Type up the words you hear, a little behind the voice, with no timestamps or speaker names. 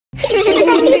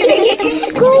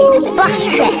School bus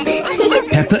trip.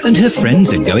 Peppa and her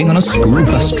friends are going on a school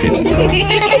bus trip.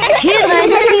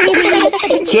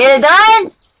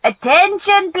 Children,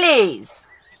 attention please.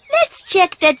 Let's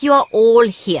check that you're all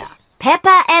here.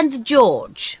 Peppa and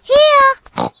George.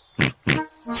 Here.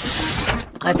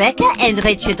 Rebecca and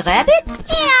Richard Rabbit.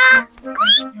 Here.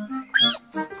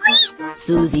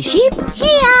 Susie Sheep.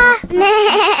 Here.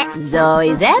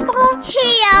 Zoe Zebra.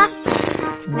 Here.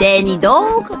 Danny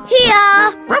Dog.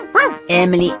 Here.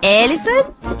 Emily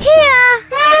Elephant. Here.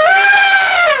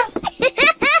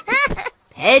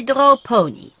 Pedro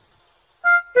Pony.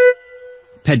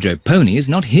 Pedro Pony is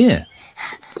not here.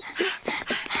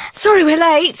 Sorry we're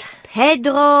late.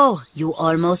 Pedro, you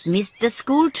almost missed the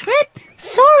school trip.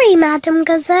 Sorry, Madam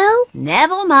Gazelle.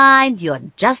 Never mind, you're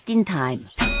just in time.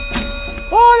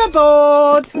 All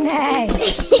aboard!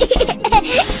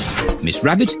 Miss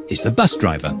Rabbit is the bus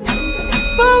driver.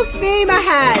 Full steam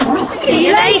ahead! See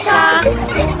you later!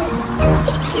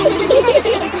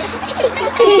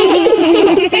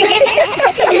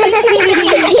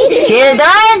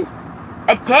 Children,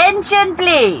 attention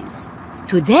please.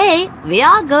 Today we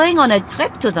are going on a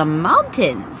trip to the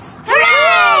mountains.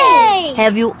 Hooray!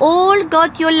 Have you all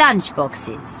got your lunch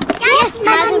boxes? Yes,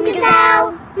 Madam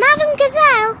Gazelle. Madam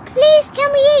Gazelle, please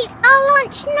can we eat our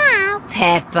lunch now?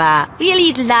 Peppa, we'll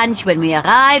eat lunch when we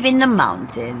arrive in the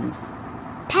mountains.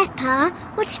 Peppa,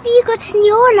 what have you got in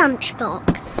your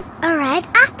lunchbox? A red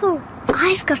apple.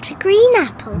 I've got a green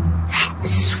apple.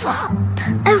 Let's swap.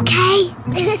 Okay.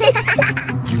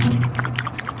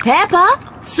 Peppa,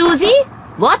 Susie,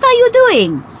 what are you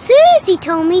doing? Susie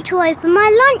told me to open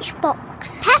my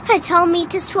lunchbox. Peppa told me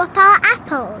to swap our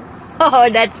apples. Oh,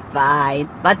 that's fine.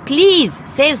 But please,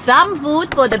 save some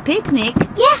food for the picnic.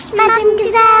 Yes, Madam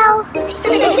Gazelle.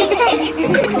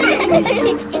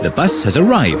 The bus has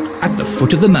arrived at the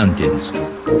foot of the mountains.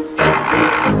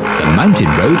 The mountain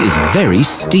road is very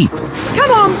steep.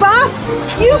 Come on, bus!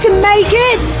 You can make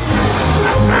it!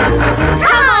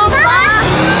 Come on, bus!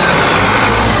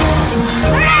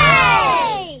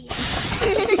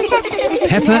 Hooray!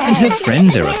 Peppa and her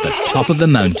friends are at the top of the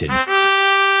mountain.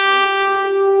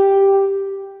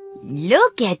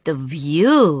 Look at the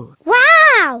view.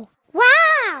 Wow!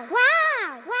 Wow!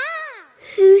 Wow! Wow!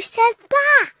 Who said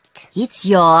that? It's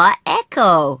your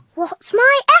echo. What's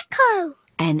my echo?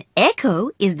 An echo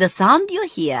is the sound you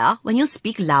hear when you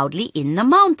speak loudly in the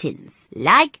mountains.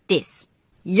 Like this.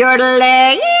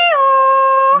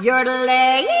 Yodeling-ee-oo,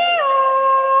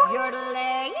 yodeling-ee-oo,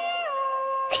 yodeling-ee-oo.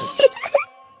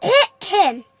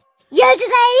 Him.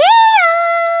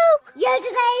 Yodeling-ee-oo!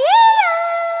 Yodeling-ee-oo!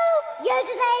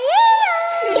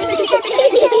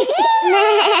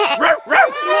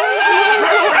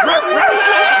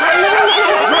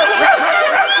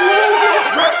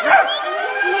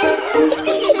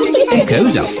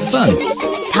 Echoes are fun.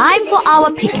 Time for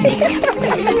our picnic.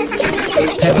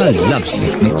 Peppa loves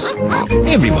picnics.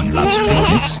 Everyone loves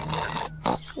picnics.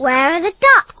 Where are the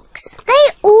ducks? They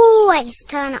always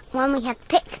turn up when we have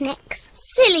picnics.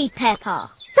 Silly Peppa.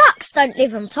 Ducks don't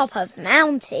live on top of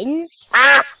mountains.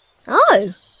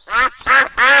 Oh.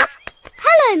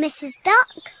 Hello, Mrs.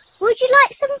 Duck. Would you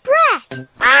like some bread?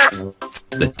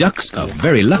 The ducks are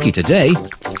very lucky today.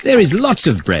 There is lots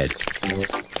of bread.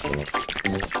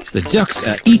 The ducks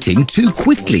are eating too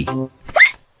quickly.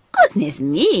 Goodness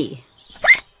me.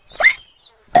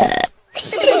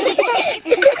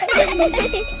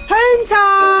 Home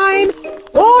time!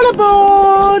 All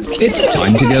aboard! It's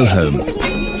time to go home.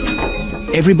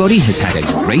 Everybody has had a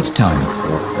great time.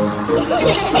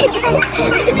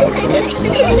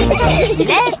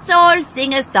 Let's all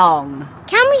sing a song.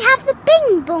 Can we have the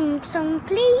Bing Bong song,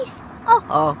 please?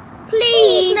 Oh,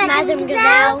 Please, Madam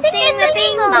Gazelle, sing the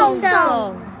Bing Bong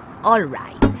song. all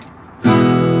right.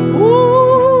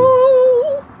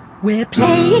 Ooh, we're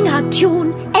playing a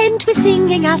tune and we're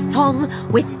singing a song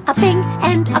with a bing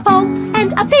and a bong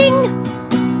and a bing.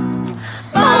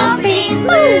 Bong, bing,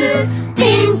 boo.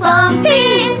 Bing, bong,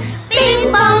 bing.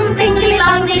 Bing, bong, bingly,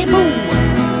 bongly, boo.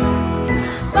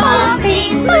 Bong,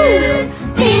 bing, boo.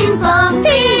 Bing, bong,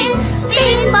 bing.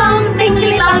 Bing, bong,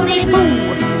 bingly, bongly, boo.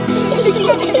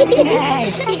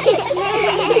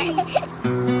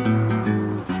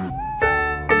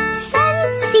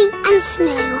 Sun, sea and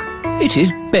snow. It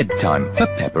is bedtime for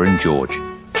Peppa and George.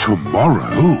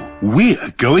 Tomorrow, we're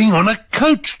going on a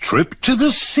coach trip to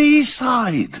the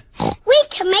seaside. We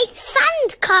can make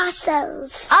sand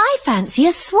castles. I fancy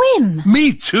a swim.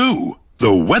 Me too.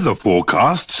 The weather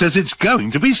forecast says it's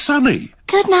going to be sunny.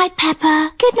 Good night,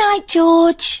 Peppa. Good night,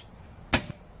 George.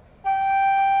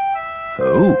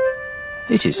 Oh,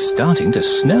 it is starting to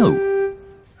snow.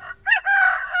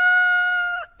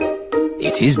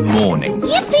 It is morning.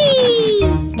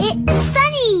 Yippee! It's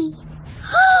sunny.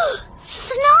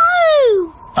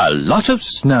 Snow! A lot of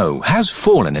snow has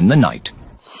fallen in the night.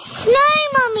 Snow,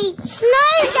 Mummy!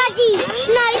 Snow, Daddy!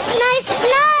 Snow, snow,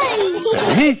 snow!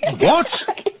 Eh? What?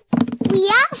 We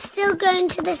are still going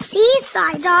to the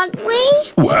seaside, aren't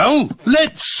we? Well,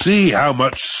 let's see how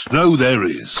much snow there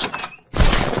is.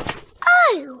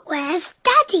 Oh, where's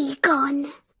Daddy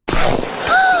gone?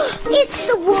 It's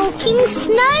a walking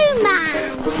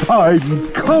snowman.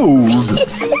 I'm cold.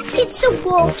 It's a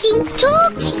walking,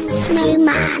 talking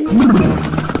snowman.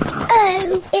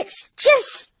 Oh, it's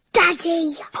just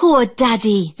Daddy. Poor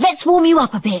Daddy. Let's warm you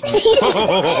up a bit.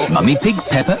 Mummy Pig,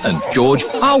 Peppa and George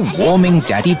are warming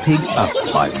Daddy Pig up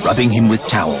by rubbing him with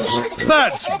towels.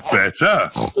 That's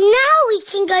better. Now we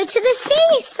can go to the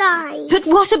seaside. But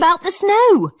what about the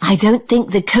snow? I don't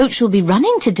think the coach will be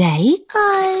running today.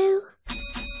 Oh.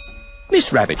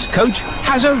 Miss Rabbit's coach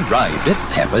has arrived at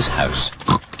Peppa's house.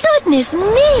 Goodness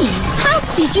me! How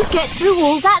did you get through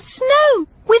all that snow?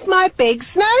 With my big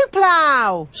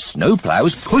snowplow.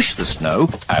 Snowplows push the snow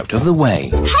out of the way.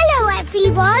 Hello,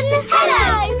 everyone.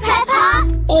 Hello,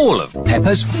 Peppa. All of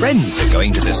Peppa's friends are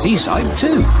going to the seaside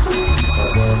too.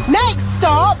 Next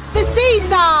stop, the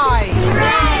seaside.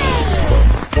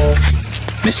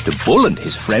 Mr. Bull and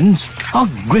his friends are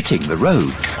gritting the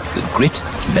road. The grit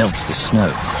melts the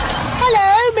snow.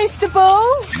 Hello, Mr.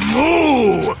 Bull.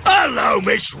 Oh, hello,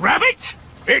 Miss Rabbit.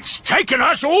 It's taken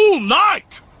us all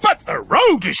night, but the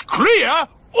road is clear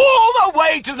all the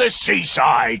way to the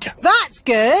seaside. That's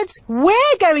good.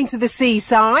 We're going to the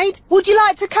seaside. Would you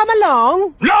like to come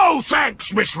along? No,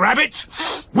 thanks, Miss Rabbit.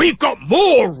 We've got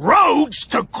more roads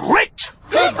to grit.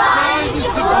 Goodbye,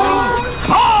 Mr. Bull.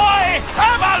 Bye!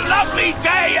 Have a lovely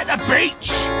day at the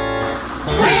beach.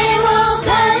 We're all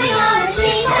going on a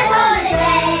seaside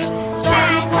holiday.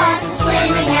 Sandcastles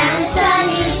swimming and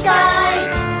sunny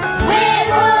skies.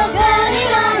 We're all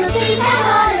going on a seaside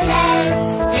holiday.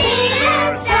 Sea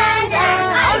and sand and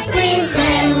ice cream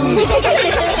too.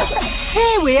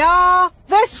 Here we are,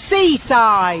 the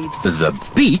seaside. The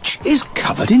beach is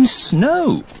covered in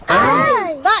snow. Oh.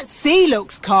 That sea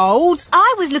looks cold.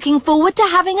 I was looking forward to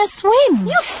having a swim.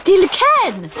 You still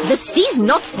can. The sea's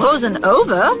not frozen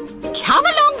over. Come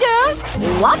along, girls.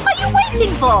 What are you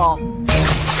waiting for?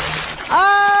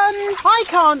 I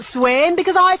can't swim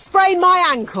because I've sprained my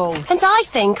ankle. And I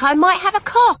think I might have a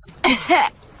cough.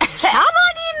 Come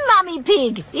on in, Mummy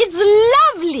Pig. It's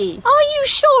lovely. Are you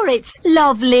sure it's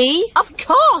lovely? Of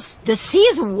course. The sea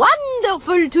is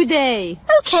wonderful today.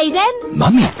 Okay, then.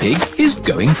 Mummy Pig is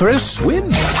going for a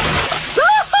swim.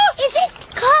 Is it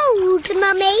cold,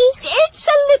 Mummy? It's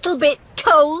a little bit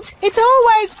cold. It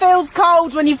always feels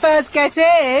cold when you first get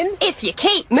in. If you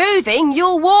keep moving,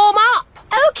 you'll warm up.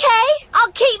 Okay,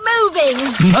 I'll keep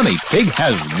moving. Mummy Pig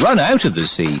has run out of the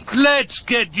sea. Let's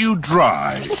get you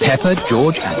dry. Peppa,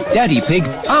 George and Daddy Pig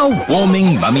are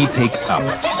warming Mummy Pig up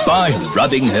by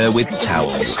rubbing her with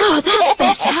towels. Oh, that's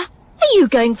better. Are you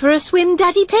going for a swim,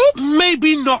 Daddy Pig?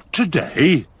 Maybe not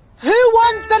today. Who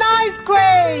wants an ice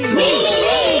cream?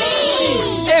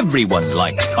 Everyone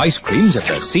likes ice creams at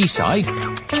the seaside.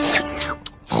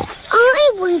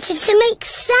 I wanted to make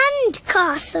sand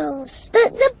castles,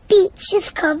 but the beach is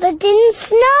covered in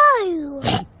snow.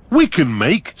 We can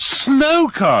make snow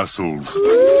castles.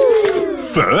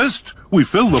 First, we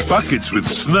fill the buckets with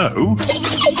snow.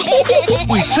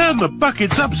 We turn the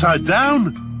buckets upside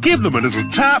down, give them a little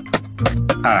tap,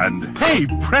 and hey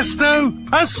presto,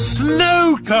 a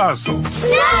snow castle.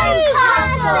 Snow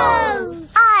castles!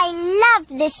 I love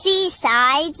the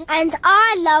seaside. And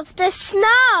I love the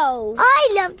snow. I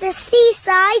love the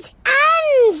seaside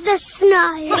and the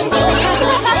snow.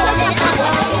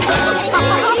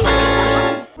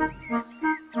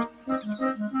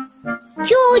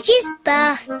 George's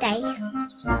birthday.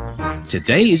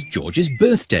 Today is George's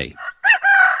birthday.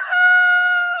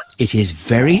 It is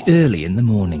very early in the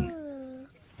morning.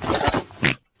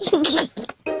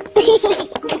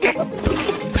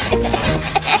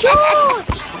 George,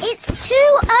 it's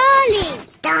too early.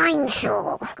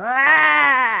 Dinosaur.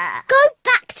 Go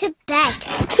back to bed.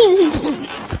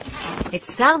 It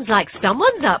sounds like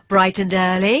someone's up bright and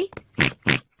early.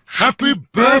 Happy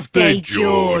birthday,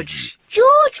 George.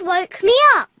 George woke me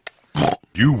up.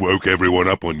 You woke everyone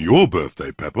up on your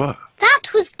birthday, Peppa.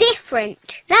 That was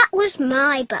different. That was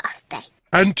my birthday.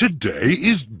 And today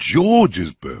is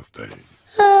George's birthday.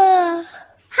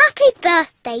 Happy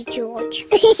birthday, George.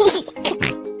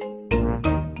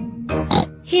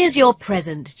 Here's your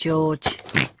present, George.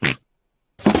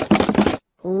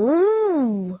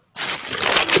 Ooh.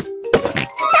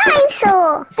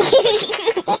 Dinosaur.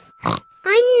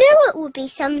 I knew it would be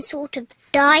some sort of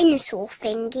dinosaur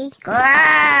thingy.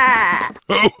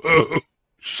 Ho, ho.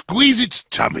 Squeeze its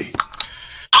tummy.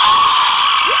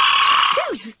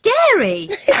 Too scary.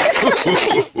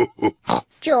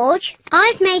 George,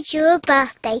 I've made you a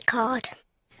birthday card.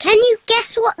 Can you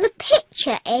guess what the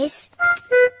picture is?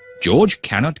 George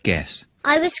cannot guess.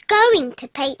 I was going to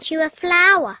paint you a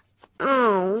flower.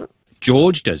 Oh.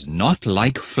 George does not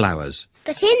like flowers.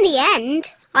 But in the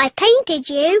end, I painted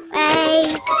you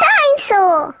a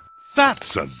dinosaur.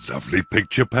 That's a lovely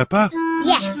picture, Peppa.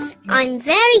 Yes, I'm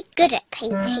very good at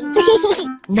painting.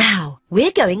 Now,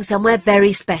 we're going somewhere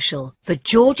very special for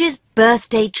George's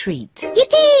birthday treat.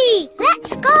 Yippee!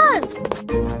 Let's go!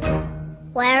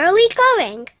 Where are we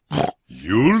going?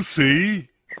 You'll see.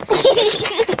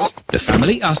 The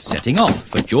family are setting off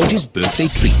for George's birthday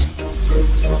treat.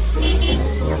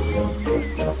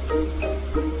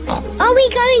 Are we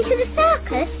going to the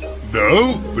circus?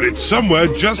 No, but it's somewhere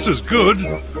just as good.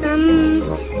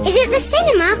 Is it the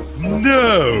cinema?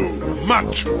 No,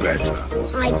 much better.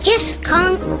 I just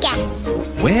can't guess.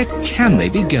 Where can they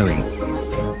be going?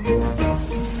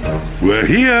 We're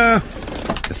here.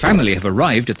 The family have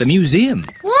arrived at the museum.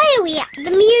 Why are we at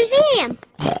the museum?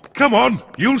 Come on,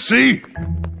 you'll see.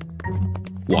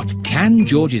 What can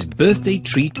George's birthday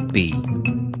treat be?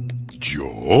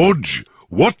 George,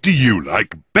 what do you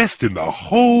like best in the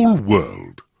whole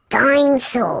world?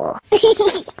 Dinosaur.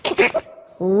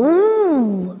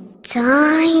 Ooh,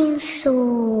 dinosaur.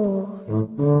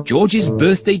 George's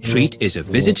birthday treat is a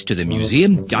visit to the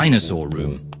museum dinosaur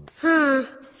room.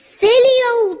 Silly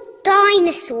old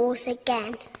dinosaurs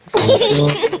again.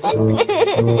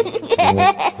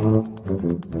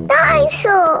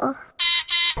 Dinosaur.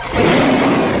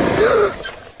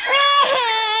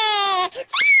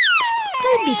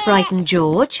 Don't be frightened,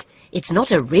 George. It's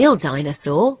not a real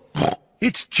dinosaur.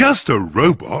 It's just a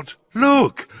robot.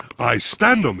 Look, I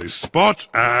stand on this spot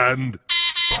and...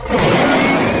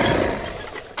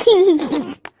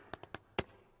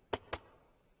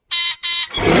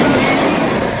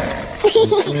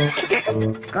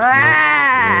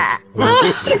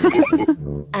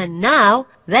 And now,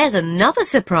 there's another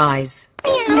surprise.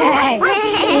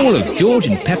 All of George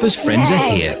and Peppa's friends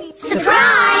are here.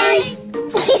 Surprise!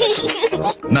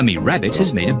 Mummy Rabbit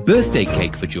has made a birthday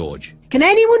cake for George. Can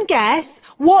anyone guess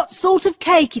what sort of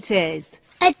cake it is?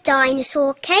 A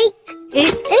dinosaur cake.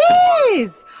 It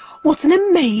is! What an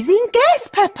amazing guess,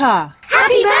 Peppa!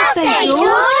 Happy birthday,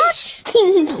 George!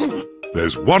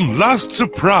 There's one last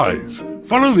surprise.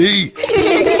 Follow me.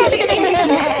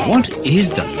 What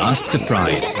is the last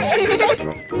surprise?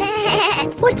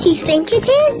 What do you think it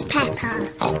is, Peppa?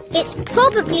 It's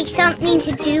probably something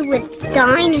to do with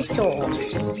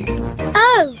dinosaurs.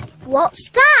 Oh, what's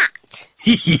that?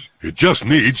 It just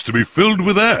needs to be filled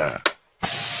with air.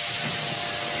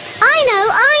 I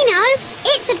know.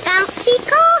 It's a bouncy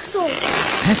castle.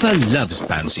 Peppa loves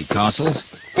bouncy castles.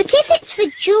 But if it's for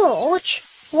George,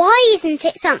 why isn't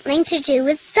it something to do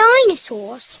with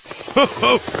dinosaurs?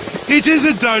 It is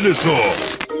a dinosaur.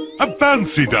 A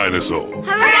bouncy dinosaur.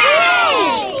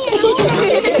 Hooray!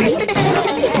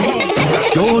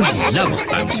 George loves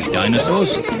bouncy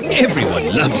dinosaurs.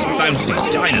 Everyone loves bouncy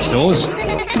dinosaurs.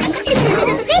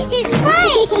 This is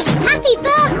great! Happy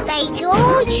birthday,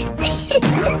 George!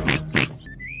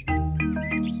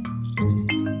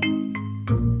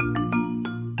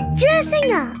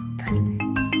 Dressing up.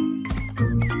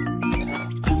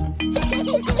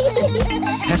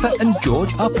 Peppa and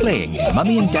George are playing in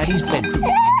Mummy and Daddy's bedroom.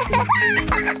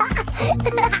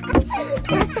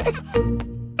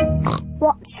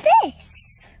 What's this?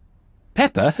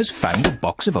 Peppa has found a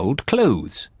box of old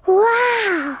clothes.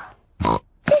 Wow!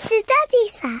 This is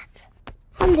Daddy's hat.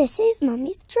 And this is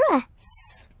Mummy's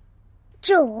dress.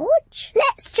 George,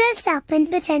 let's dress up and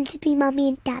pretend to be Mummy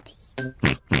and Daddy.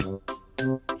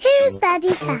 Here is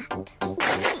Daddy's hat.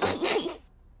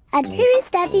 And here is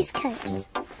Daddy's coat.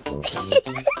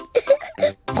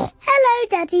 Hello,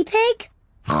 Daddy Pig.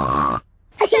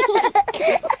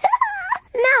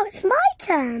 Now it's my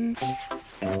turn.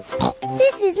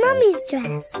 This is Mummy's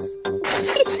dress.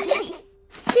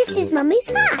 This is Mummy's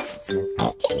hat.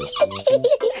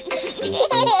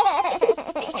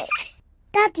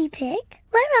 Daddy Pig,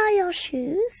 where are your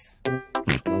shoes?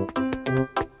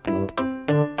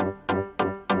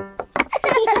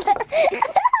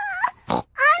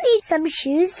 I need some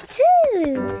shoes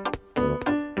too.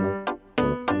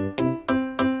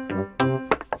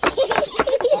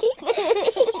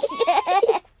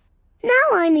 Now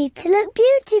I need to look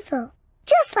beautiful,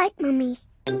 just like Mummy.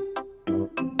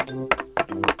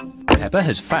 Peppa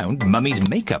has found Mummy's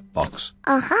makeup box.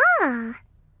 Aha!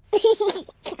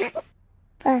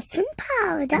 First some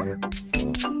powder.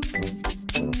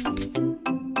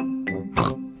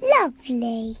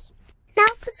 Lovely.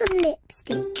 Now for some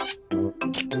lipstick.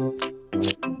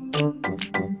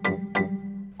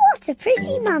 What a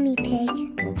pretty Mummy Pig.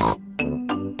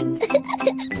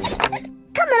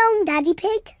 Come along, Daddy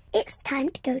Pig. It's time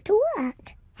to go to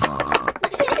work.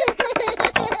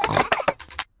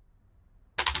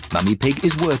 Mummy Pig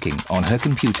is working on her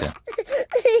computer.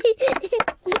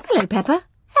 Hello, Peppa.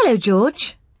 Hello,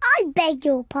 George. I beg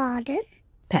your pardon.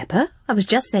 Peppa, I was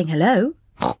just saying hello.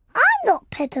 I'm not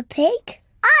Peppa Pig.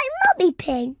 I'm Mummy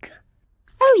Pig.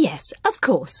 Oh, yes, of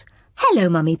course. Hello,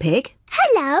 Mummy Pig.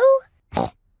 Hello.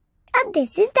 And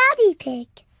this is Daddy Pig.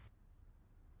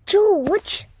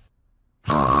 George.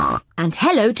 And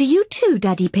hello to you too,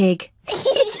 Daddy Pig.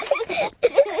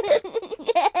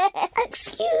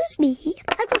 Excuse me,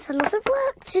 I've got a lot of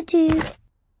work to do.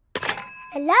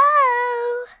 Hello?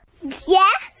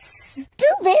 Yes? Do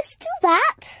this, do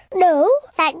that. No,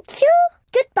 thank you.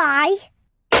 Goodbye.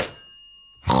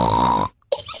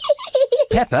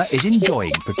 Peppa is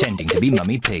enjoying pretending to be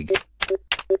Mummy Pig.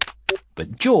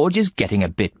 But George is getting a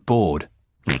bit bored.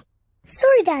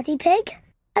 Sorry, Daddy Pig.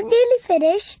 I'm nearly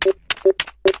finished.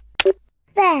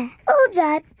 There, all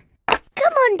done.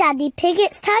 Come on, Daddy Pig,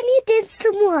 it's time you did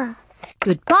some work.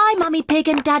 Goodbye, Mummy Pig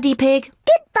and Daddy Pig.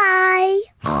 Goodbye.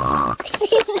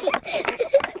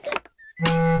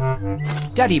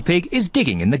 Daddy Pig is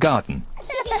digging in the garden.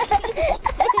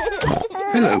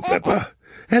 Hello, Peppa.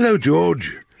 Hello,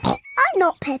 George. I'm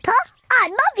not Peppa,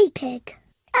 I'm Mummy Pig.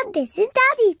 And this is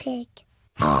Daddy Pig.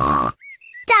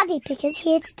 Daddy Pig is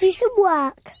here to do some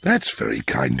work. That's very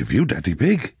kind of you, Daddy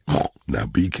Pig. Now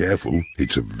be careful,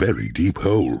 it's a very deep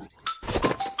hole.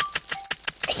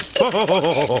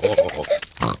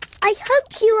 I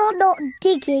hope you are not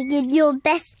digging in your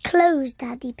best clothes,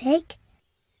 Daddy Pig.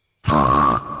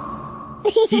 I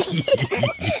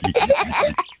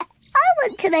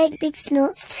want to make big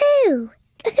snorts too.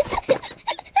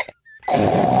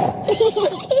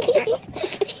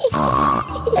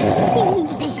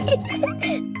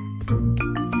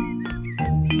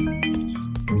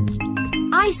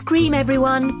 Ice cream,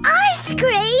 everyone. Ice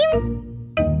cream?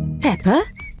 Peppa,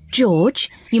 George,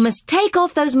 you must take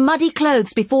off those muddy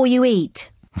clothes before you eat.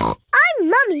 I'm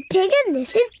Mummy Pig and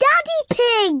this is Daddy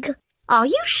Pig. Are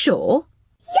you sure?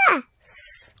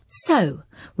 Yes. So,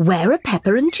 where are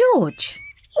Peppa and George?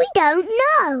 We don't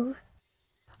know.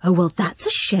 Oh, well, that's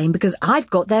a shame because I've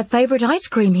got their favourite ice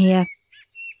cream here.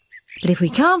 But if we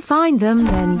can't find them,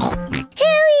 then...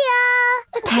 Here we are.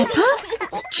 Peppa?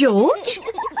 George?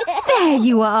 There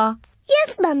you are.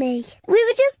 Yes, Mummy. We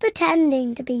were just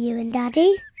pretending to be you and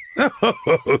Daddy.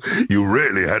 You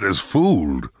really had us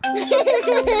fooled.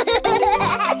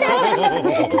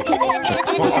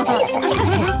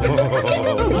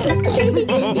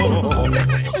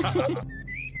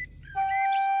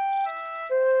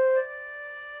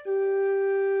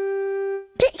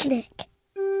 Picnic.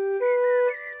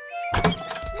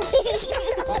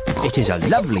 It is a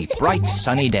lovely, bright,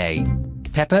 sunny day.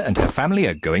 Peppa and her family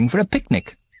are going for a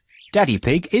picnic. Daddy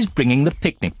Pig is bringing the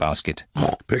picnic basket.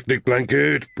 Picnic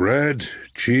blanket, bread,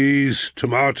 cheese,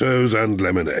 tomatoes and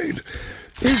lemonade.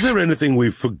 Is there anything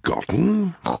we've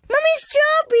forgotten? Mummy's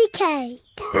strawberry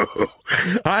cake.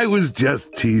 I was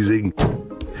just teasing.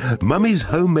 Mummy's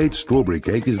homemade strawberry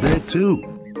cake is there too.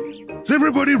 Is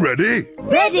everybody ready?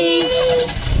 Ready?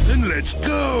 Then let's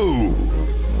go!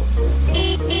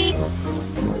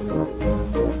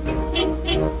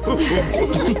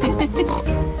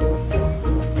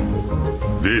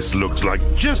 This looks like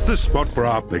just the spot for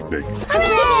our picnic.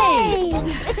 Hooray!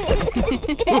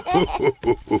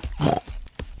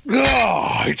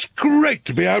 Ah, it's great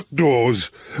to be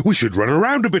outdoors. We should run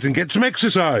around a bit and get some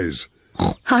exercise.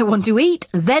 I want to eat,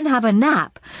 then have a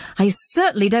nap. I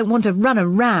certainly don't want to run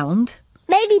around.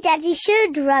 Maybe Daddy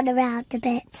should run around a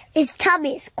bit. His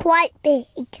tummy's quite big.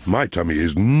 My tummy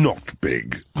is not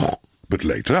big. But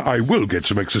later I will get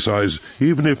some exercise,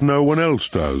 even if no one else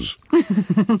does.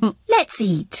 Let's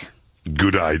eat.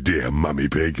 Good idea, Mummy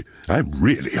Pig. I'm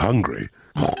really hungry.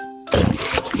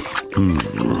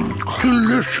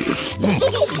 Delicious.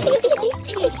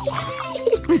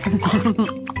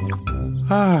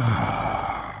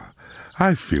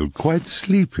 I feel quite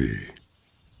sleepy.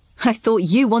 I thought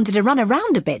you wanted to run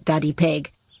around a bit, Daddy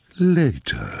Pig.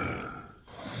 Later.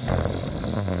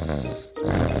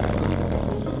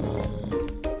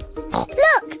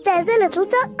 Look, there's a little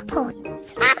duck pond.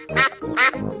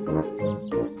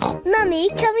 Mummy,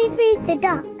 can we feed the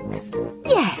ducks? ducks?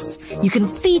 Yes, you can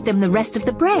feed them the rest of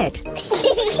the bread.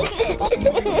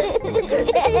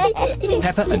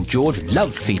 Peppa and George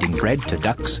love feeding bread to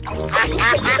ducks.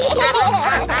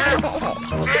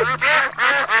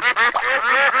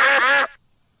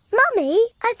 Mummy,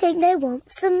 I think they want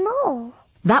some more.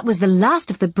 That was the last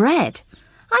of the bread.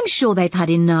 I'm sure they've had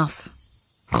enough.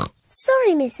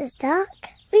 Sorry, Mrs. Duck.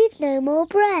 We've no more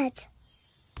bread.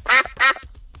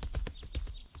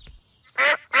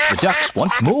 The ducks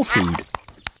want more food.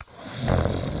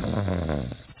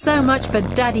 So much for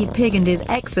Daddy Pig and his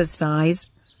exercise.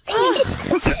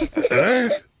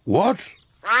 What?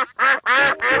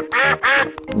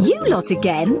 You lot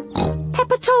again?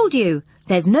 Peppa told you.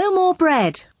 There's no more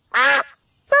bread.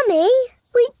 Mummy,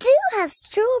 we do have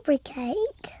strawberry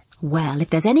cake. Well, if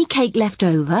there's any cake left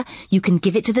over, you can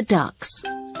give it to the ducks.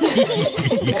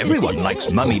 Everyone likes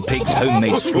Mummy Pig's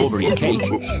homemade strawberry cake.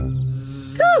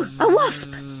 Ooh, a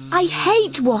wasp! I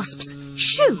hate wasps.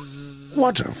 Shoo!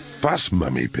 What a fuss,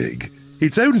 Mummy Pig.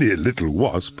 It's only a little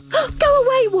wasp. Go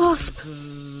away, wasp!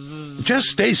 Just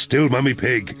stay still, Mummy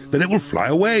Pig, then it will fly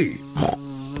away.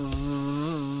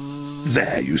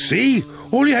 There, you see?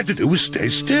 All you had to do was stay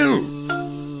still.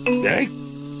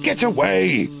 Get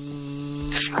away!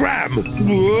 Scram!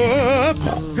 Whoop!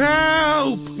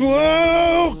 Help!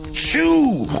 Whoa!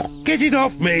 Shoo! Get it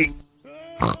off me!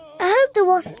 I hope the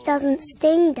wasp doesn't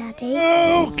sting, Daddy.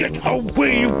 Oh, get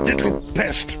away, you little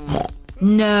pest!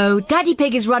 No, Daddy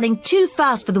Pig is running too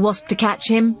fast for the wasp to catch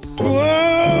him.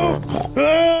 Whoa!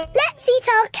 Let's eat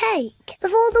our cake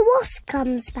before the wasp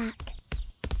comes back.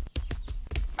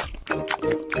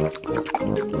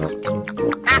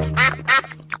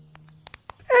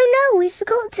 Oh no, we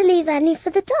forgot to leave any for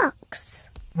the ducks.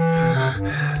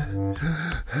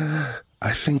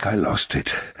 I think I lost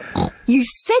it. You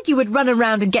said you would run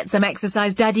around and get some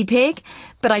exercise, Daddy Pig,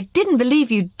 but I didn't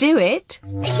believe you'd do it.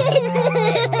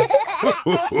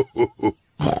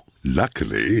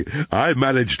 Luckily, I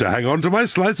managed to hang on to my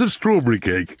slice of strawberry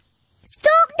cake.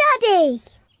 Stop, Daddy!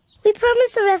 We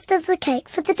promised the rest of the cake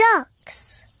for the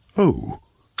ducks. Oh.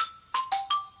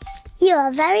 You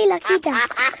are very lucky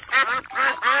ducks.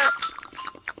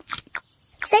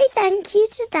 Say thank you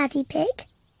to Daddy Pig.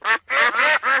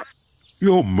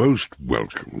 You're most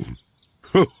welcome.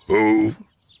 Ho ho.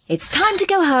 It's time to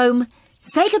go home.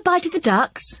 Say goodbye to the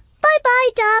ducks. Bye-bye,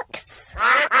 ducks.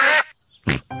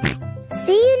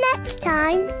 See you next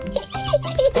time.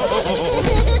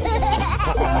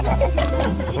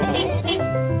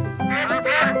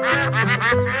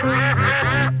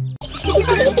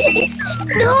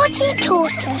 Naughty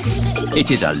tortoise.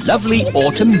 It is a lovely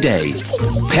autumn day.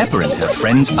 Peppa and her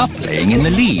friends are playing in the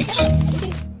leaves.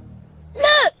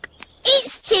 Look,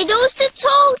 it's Tiddles the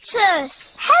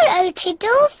tortoise. Hello,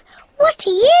 Tiddles. What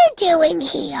are you doing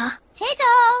here?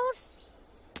 Tiddles!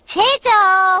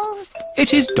 Tiddles!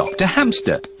 It is Dr.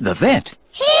 Hamster, the vet.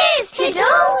 Here's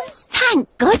Tiddles! Thank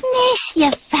goodness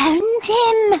you found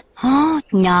him. Oh,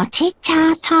 naughty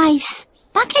tortoise.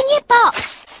 Back in your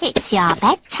box. It's your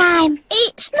bedtime.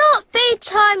 It's not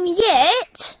bedtime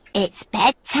yet. It's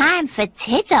bedtime for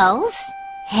Tiddles.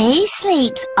 He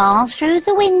sleeps all through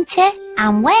the winter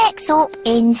and wakes up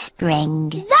in spring.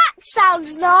 That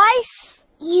sounds nice.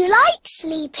 You like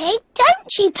sleeping,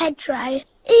 don't you, Pedro?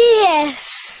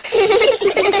 Yes.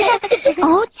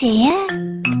 Oh dear.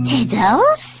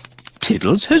 Tiddles?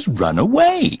 Tiddles has run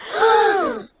away.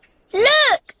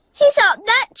 Look, he's up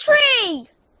that tree.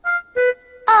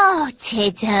 Oh,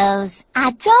 Tiddles,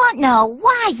 I don't know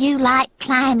why you like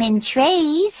climbing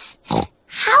trees.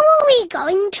 How are we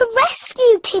going to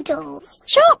rescue Tiddles?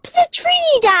 Chop the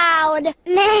tree down.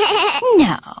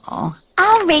 No,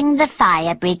 I'll ring the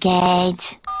fire brigade.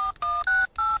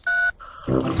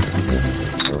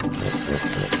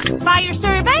 Fire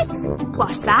service?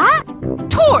 What's that?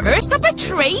 Tortoise up a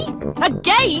tree?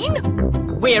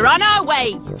 Again? We're on our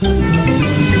way.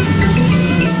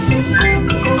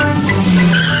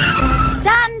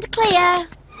 Stand clear.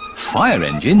 Fire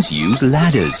engines use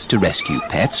ladders to rescue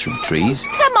pets from trees.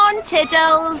 Come on,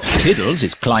 Tiddles. Tiddles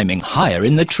is climbing higher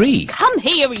in the tree. Come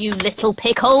here, you little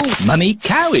pickle. Mummy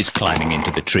Cow is climbing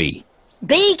into the tree.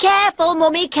 Be careful,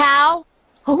 Mummy Cow.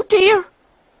 Oh dear,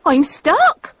 I'm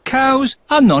stuck. Cows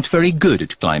are not very good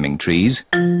at climbing trees.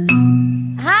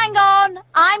 Hang on,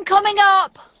 I'm coming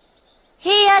up.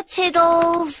 Here,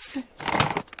 Tiddles.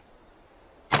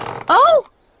 Oh,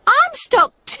 I'm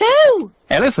stuck too.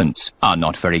 Elephants are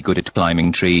not very good at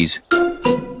climbing trees.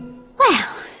 Well,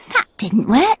 that didn't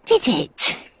work, did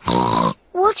it?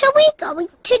 What are we going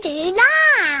to do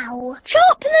now?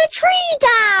 Chop the tree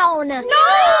down.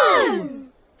 No!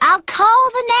 I'll call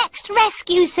the next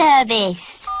rescue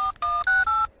service.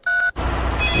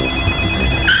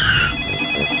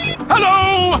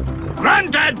 Hello!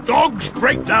 Grandad Dog's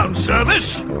breakdown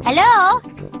service. Hello?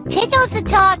 Tiddles the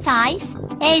tortoise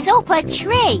is up a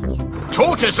tree.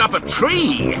 Tortoise up a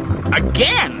tree.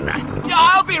 Again.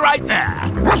 I'll be right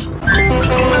there.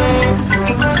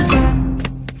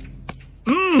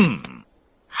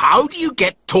 How do you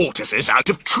get tortoises out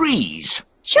of trees?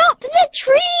 Chop the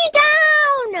tree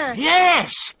down!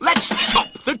 Yes, let's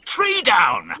chop the tree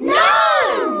down.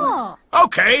 No!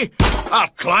 Okay, I'll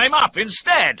climb up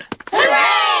instead.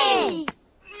 Hooray!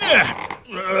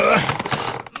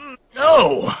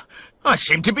 Oh, I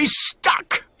seem to be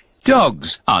stuck.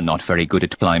 Dogs are not very good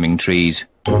at climbing trees.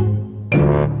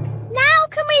 Now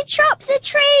can we chop the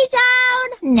tree down?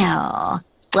 No.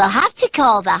 We'll have to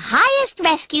call the highest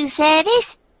rescue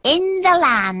service in the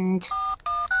land.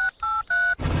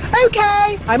 OK,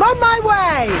 I'm on my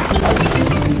way.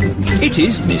 It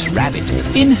is Miss Rabbit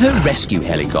in her rescue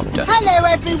helicopter. Hello,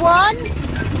 everyone.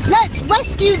 Let's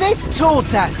rescue this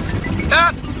tortoise.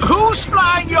 Who's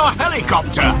flying your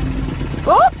helicopter?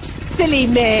 Oops, silly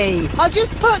me. I'll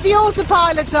just put the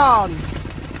autopilot on.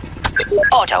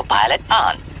 Autopilot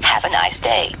on. Have a nice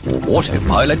day.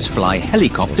 Autopilots fly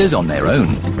helicopters on their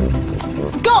own.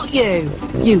 Got you,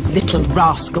 you little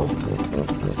rascal.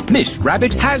 Miss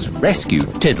Rabbit has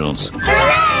rescued Tiddles.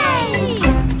 Hooray!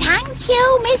 Thank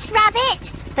you, Miss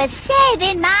Rabbit, for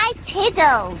saving my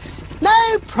Tiddles.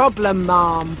 No problem,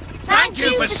 Ma'am. Thank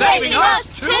you for saving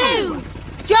us too.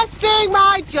 Just doing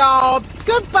my job.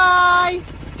 Goodbye.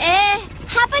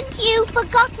 Haven't you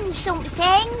forgotten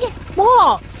something?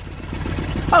 What?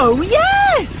 Oh,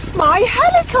 yes! My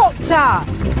helicopter!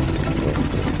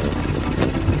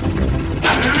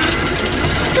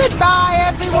 Goodbye,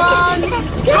 everyone!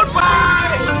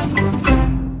 Goodbye!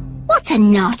 What a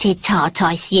naughty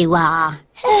tortoise you are.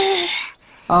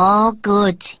 Oh,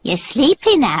 good. You're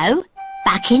sleepy now.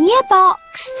 Back in your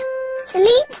box.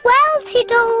 Sleep well,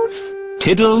 Tiddles.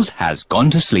 Tiddles has gone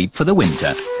to sleep for the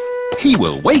winter. He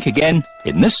will wake again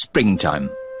in the springtime.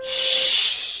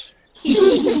 Stars.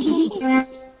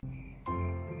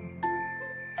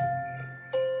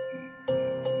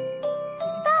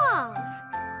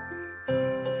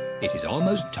 It is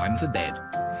almost time for bed.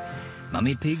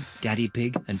 Mummy Pig, Daddy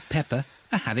Pig and Peppa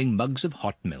are having mugs of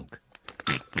hot milk.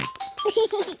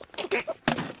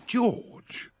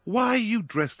 George, why are you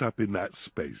dressed up in that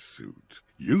spacesuit?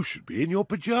 You should be in your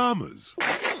pyjamas.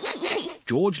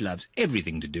 George loves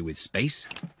everything to do with space.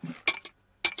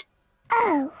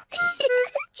 Oh.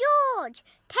 George,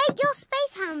 take your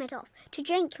space helmet off to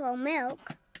drink your milk.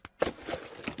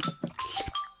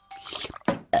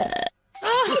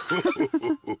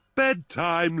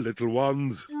 Bedtime, little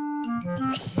ones.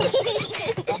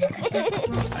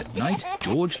 At night,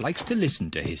 George likes to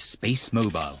listen to his space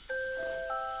mobile.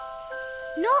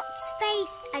 Not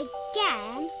space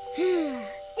again.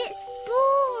 It's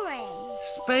boring.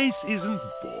 Space isn't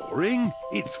boring.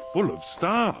 It's full of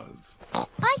stars.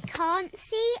 I can't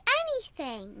see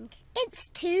anything. It's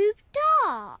too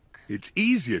dark. It's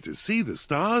easier to see the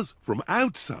stars from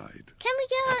outside. Can we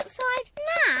go outside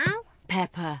now?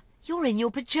 Peppa, you're in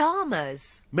your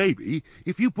pyjamas. Maybe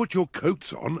if you put your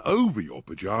coats on over your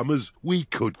pyjamas, we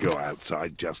could go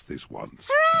outside just this once.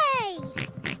 Hooray!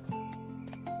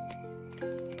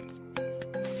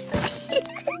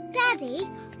 Daddy,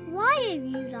 why are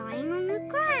you lying on the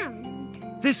ground?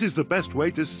 This is the best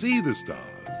way to see the stars.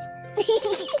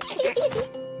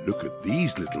 Look at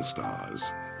these little stars.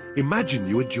 Imagine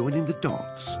you are joining the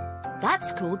dots.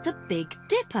 That's called the Big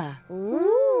Dipper.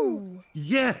 Ooh.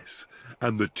 Yes,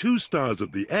 and the two stars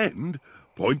at the end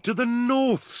point to the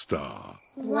North Star.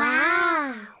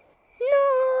 Wow.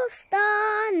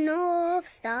 North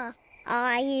Star,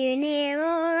 are you near or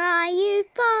are you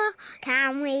far?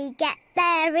 Can we get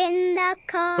there in the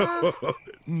car?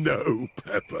 No,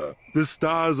 Peppa. The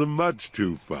stars are much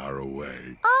too far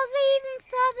away. Are they even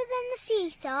further than the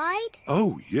seaside?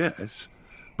 Oh, yes.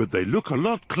 But they look a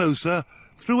lot closer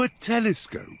through a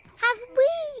telescope. Have we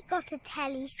got a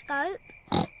telescope?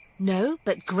 No,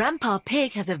 but Grandpa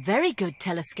Pig has a very good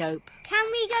telescope. Can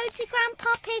we go to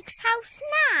Grandpa Pig's house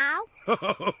now?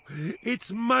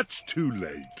 It's much too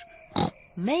late.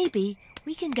 Maybe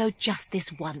we can go just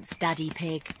this once, Daddy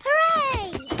Pig.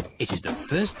 Hooray! It is the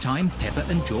first time Peppa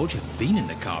and George have been in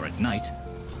the car at night.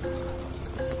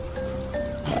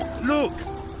 Look,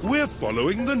 we're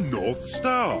following the North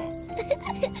Star.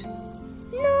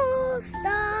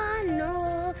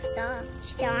 North Star,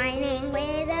 shining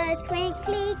with a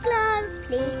twinkly glow.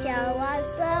 Please show us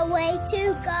the way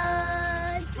to go.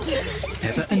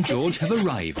 Peppa and George have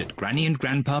arrived at Granny and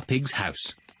Grandpa Pig's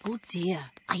house. Oh dear,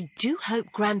 I do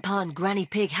hope Grandpa and Granny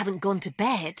Pig haven't gone to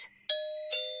bed.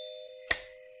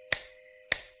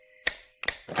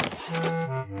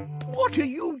 What are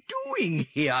you doing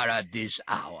here at this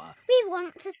hour? We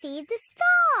want to see the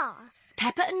stars.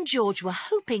 Peppa and George were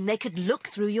hoping they could look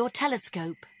through your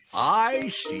telescope. I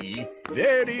see.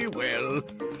 Very well.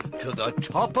 To the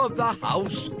top of the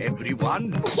house,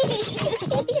 everyone.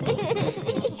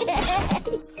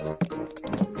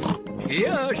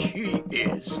 Here she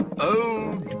is,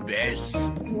 old Bess.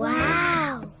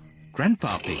 Wow.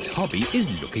 Grandpa Pig's hobby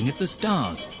is looking at the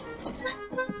stars.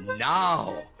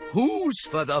 Now, who's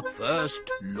for the first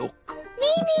look?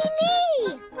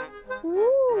 Me.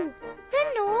 Ooh, the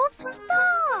North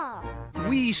Star.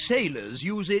 We sailors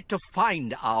use it to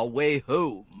find our way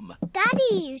home.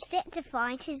 Daddy used it to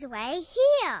find his way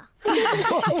here.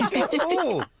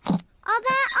 Oh, Are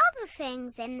there other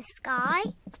things in the sky?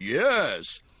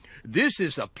 yes. This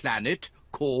is a planet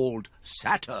called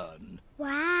Saturn.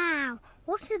 Wow,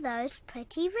 what are those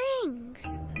pretty rings?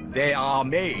 They are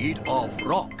made of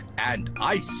rock and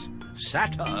ice.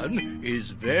 Saturn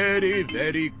is very,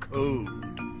 very cold.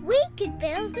 We could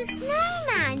build a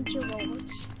snowman,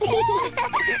 George.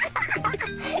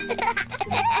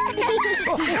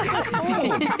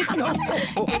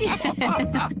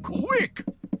 Quick,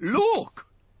 look.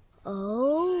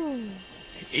 Oh.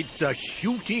 It's a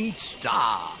shooting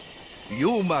star.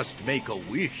 You must make a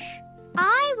wish.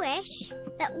 I wish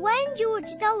that when George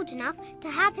is old enough to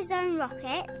have his own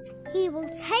rocket, he will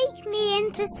take me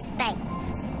into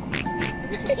space.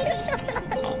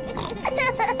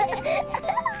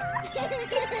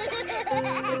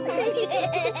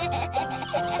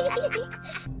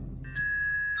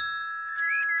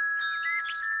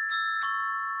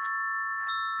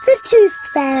 The Tooth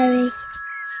Fairy.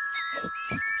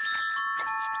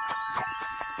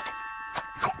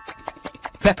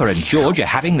 Peppa and George are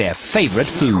having their favourite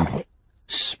food,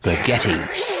 spaghetti.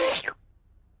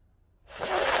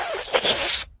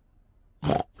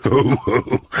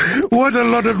 What a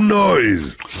lot of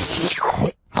noise!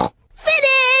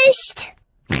 Finished!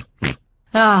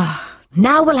 Ah,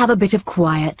 now we'll have a bit of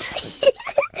quiet.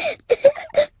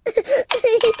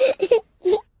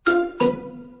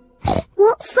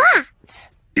 What's that?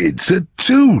 It's a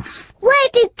tooth. Where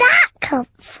did that come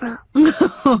from?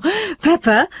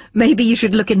 Peppa, maybe you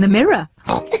should look in the mirror.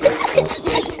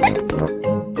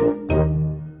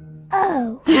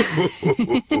 Oh.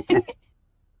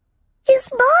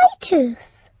 It's my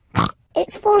tooth.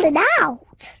 It's fallen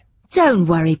out. Don't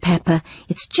worry, Peppa.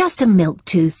 It's just a milk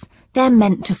tooth. They're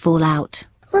meant to fall out.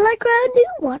 Will I grow a new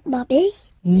one, Mummy?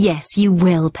 Yes, you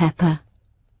will, Peppa.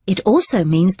 It also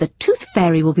means the Tooth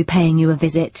Fairy will be paying you a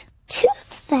visit. Tooth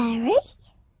Fairy?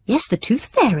 Yes, the Tooth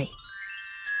Fairy.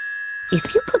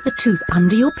 If you put the tooth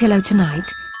under your pillow tonight,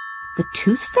 the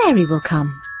Tooth Fairy will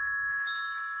come.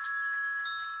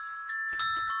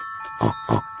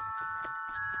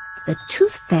 The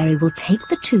Tooth Fairy will take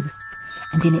the tooth,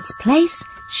 and in its place,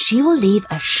 she will leave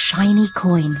a shiny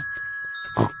coin.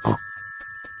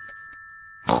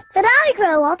 When I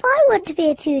grow up, I want to be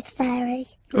a Tooth Fairy.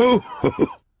 Oh,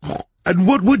 and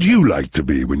what would you like to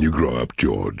be when you grow up,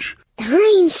 George?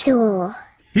 Dinosaur.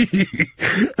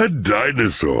 A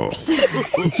dinosaur.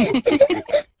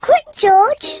 Quick,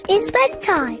 George, it's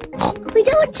bedtime. We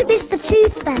don't want to miss the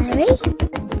Tooth Fairy.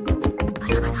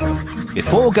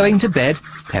 Before going to bed,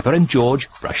 Peppa and George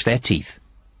brush their teeth.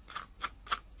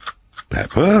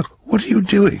 Peppa, what are you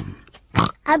doing?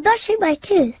 I'm brushing my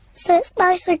tooth, so it's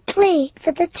nice and clean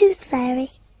for the Tooth Fairy.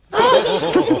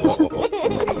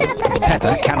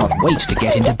 Peppa cannot wait to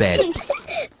get into bed.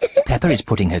 Peppa is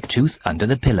putting her tooth under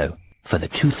the pillow for the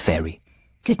Tooth Fairy.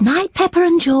 Good night, Peppa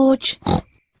and George.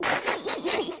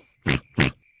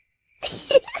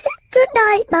 Good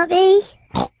night, Mummy.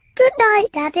 Good night,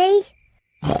 Daddy.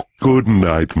 Good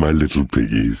night, my little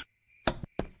piggies.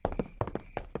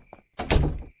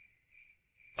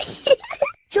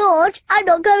 George, I'm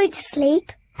not going to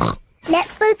sleep.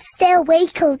 Let's both stay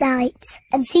awake all night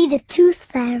and see the Tooth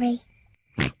Fairy.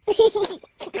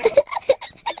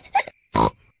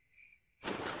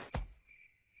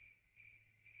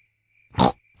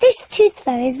 This Tooth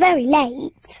Fairy is very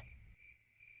late.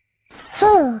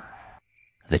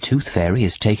 The Tooth Fairy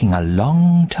is taking a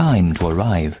long time to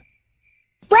arrive.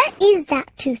 Where is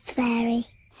that Tooth Fairy?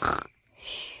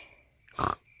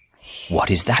 What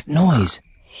is that noise?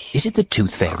 Is it the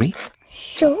Tooth Fairy?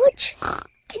 George,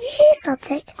 can you hear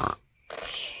something?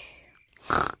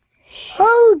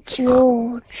 Oh,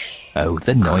 George. Oh,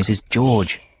 the noise is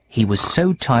George. He was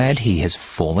so tired he has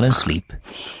fallen asleep.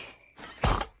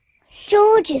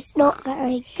 George is not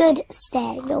very good at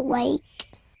staying awake,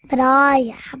 but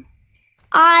I am.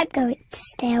 I'm going to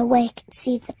stay awake and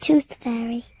see the Tooth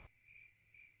Fairy.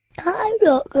 I'm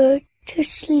not going to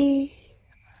sleep.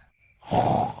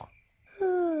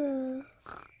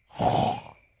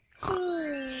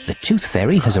 The Tooth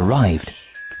Fairy has arrived.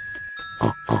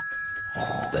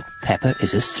 But Peppa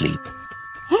is asleep.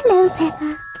 Hello,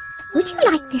 Peppa. Would you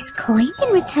like this coin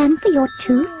in return for your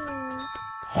tooth?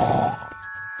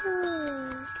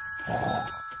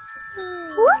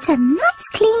 What a nice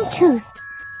clean tooth.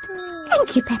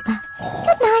 Thank you, Peppa.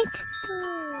 Good night.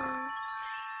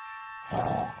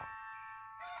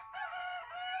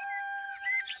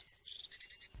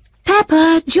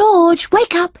 Peppa, George,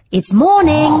 wake up. It's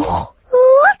morning.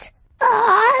 What?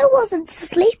 I wasn't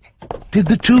asleep. Did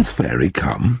the Tooth Fairy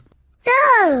come?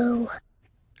 No.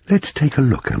 Let's take a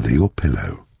look under your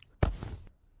pillow.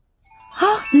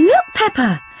 Oh, look,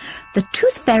 Peppa. The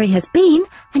Tooth Fairy has been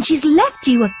and she's left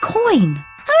you a coin.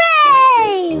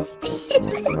 Hooray!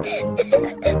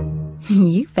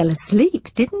 You fell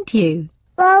asleep, didn't you?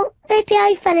 Well, maybe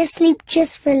I fell asleep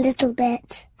just for a little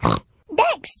bit.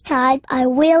 Next time I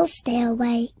will stay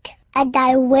awake and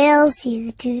I will see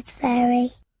the Tooth Fairy.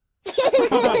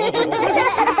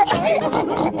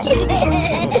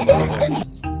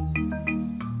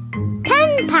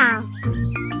 Pen pal.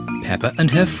 Peppa and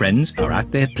her friends are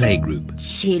at their playgroup.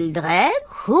 Children,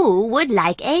 who would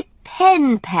like a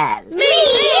pen pal?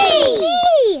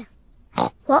 Me!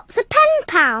 What's a pen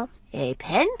pal? A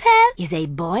pen pal is a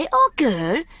boy or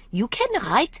girl you can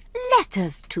write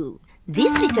letters to.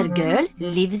 This little girl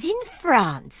lives in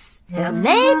France. Her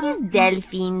name is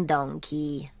Delphine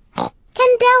Donkey.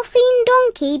 Can Delphine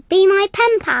Donkey be my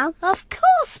pen pal? Of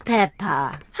course,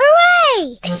 Peppa.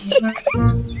 Hooray!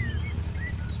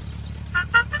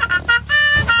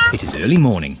 It is early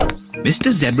morning.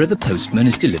 Mr. Zebra the postman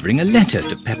is delivering a letter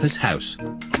to Peppa's house.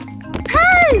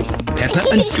 Post! Peppa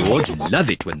and George love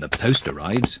it when the post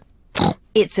arrives.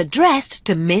 It's addressed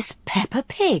to Miss Peppa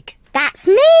Pig. That's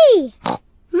me!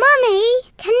 Mummy,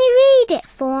 can you read it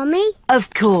for me?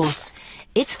 Of course.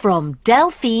 It's from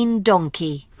Delphine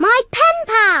Donkey. My pen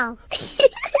pal!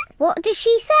 What does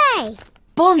she say?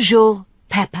 Bonjour,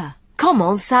 Peppa.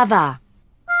 Comment ça va?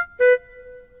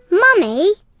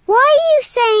 Mummy, why are you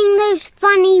saying those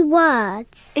funny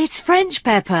words? It's French,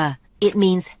 Peppa. It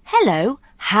means hello,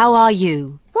 how are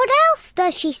you? What else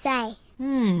does she say?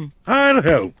 I'll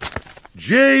help.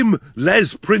 J'aime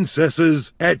les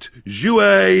princesses et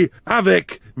jouer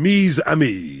avec mes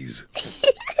amis.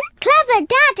 Clever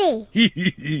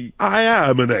Daddy! I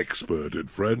am an expert at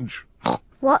French.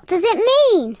 What does it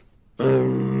mean?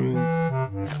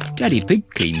 Daddy Pig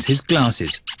cleans his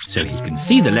glasses so he can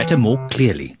see the letter more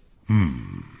clearly.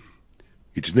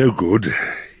 It's no good.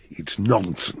 It's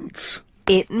nonsense.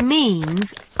 It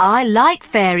means I like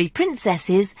fairy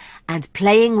princesses and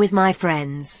playing with my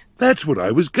friends. That's what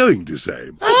I was going to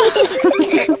say.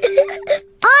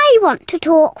 I want to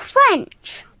talk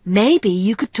French. Maybe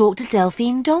you could talk to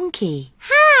Delphine Donkey.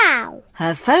 How?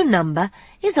 Her phone number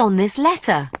is on this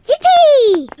letter.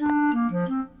 Yippee!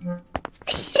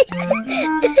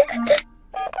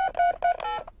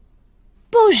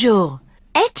 Bonjour.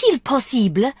 Est-il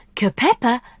possible que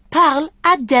Peppa parle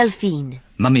à Delphine?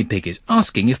 Mummy Pig is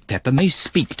asking if Peppa may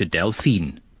speak to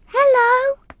Delphine.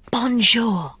 Hello?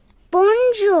 Bonjour.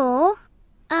 Bonjour.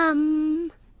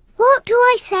 What do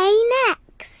I say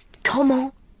next?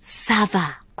 Comment ça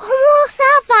va? Comment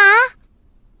ça va?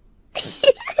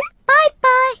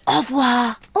 Bye-bye. Au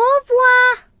revoir. Au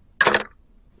revoir.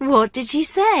 What did she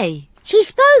say? She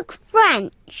spoke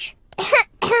French.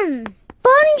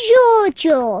 Bonjour,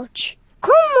 George.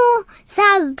 Comment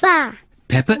ça va?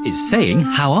 Peppa is saying,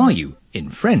 how are you, in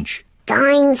French.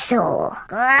 Dinosaur.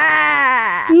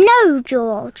 No,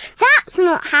 George. That's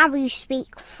not how you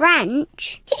speak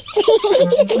French.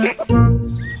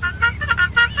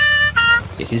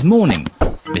 It is morning.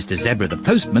 Mr. Zebra the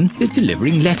postman is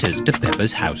delivering letters to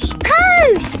Peppa's house.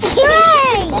 Post!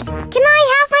 Hooray! Can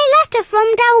I have my letter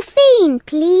from Delphine,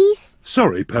 please?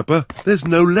 Sorry, Peppa. There's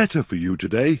no letter for you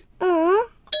today. Aw.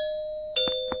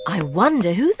 I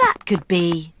wonder who that could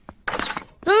be.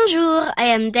 Bonjour, I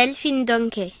am Delphine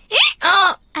Donkey.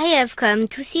 I have come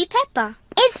to see Peppa.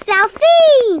 It's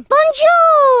Delphine!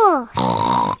 Bonjour!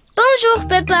 Bonjour,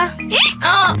 Peppa.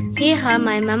 Here are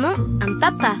my maman and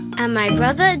papa and my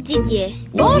brother Didier.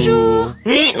 Bonjour.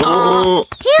 Here are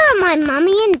my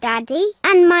mummy and daddy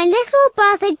and my little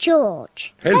brother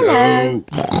George. Hello.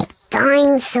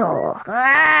 Dinosaur.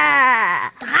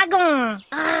 Dragon.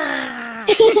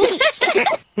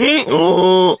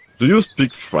 Do you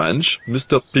speak French,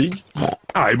 Mr. Pig?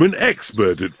 I'm an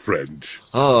expert at French.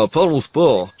 Ah, parlons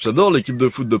sport. J'adore l'équipe de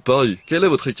foot de Paris. Quelle est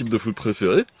votre équipe de foot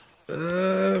préférée?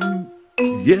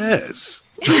 Yes.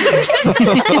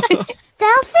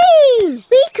 Delphine,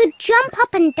 we could jump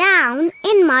up and down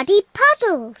in muddy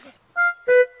puddles.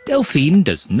 Delphine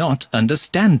does not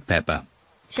understand Peppa.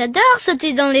 J'adore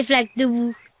sauter dans les flaques de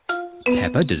boue.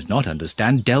 Peppa does not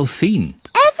understand Delphine.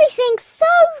 Everything's so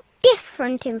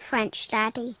different in French,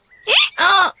 Daddy.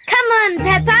 Oh, come on,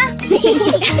 Peppa.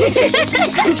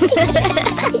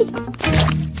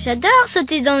 J'adore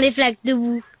sauter dans les flaques de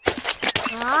boue.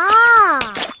 Ah,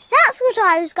 that's what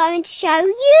I was going to show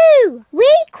you.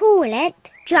 We call it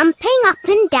jumping up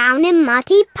and down in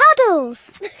muddy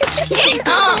puddles.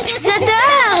 Oh,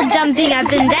 j'adore jumping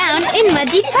up and down in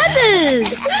muddy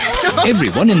puddles.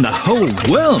 Everyone in the whole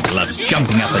world loves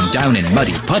jumping up and down in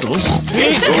muddy puddles.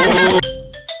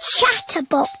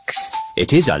 Chatterbox.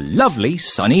 It is a lovely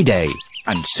sunny day,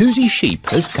 and Susie Sheep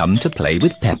has come to play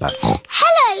with Peppa.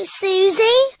 Hello,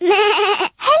 Susie.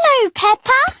 Hello,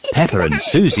 Peppa. Peppa and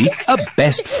Susie are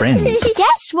best friends.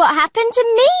 Guess what happened to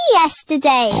me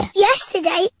yesterday?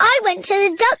 Yesterday, I went to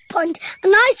the duck pond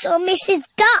and I saw Mrs.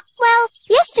 Duck. Well,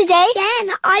 yesterday,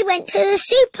 then I went to the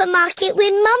supermarket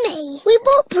with Mummy. We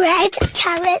bought bread,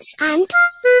 carrots and...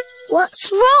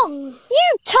 What's wrong?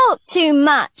 You talk too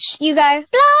much. You go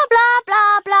blah, blah,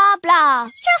 blah, blah, blah.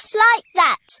 Just like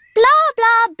that. Blah,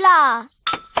 blah, blah.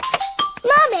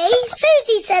 Mummy,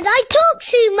 Susie said I talk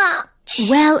too much.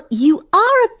 Well, you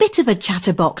are a bit of a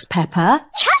chatterbox, Peppa.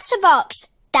 Chatterbox.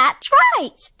 That's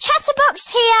right. Chatterbox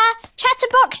here,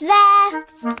 chatterbox there.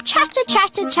 Chatter,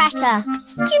 chatter, chatter.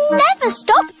 You never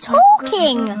stop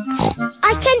talking.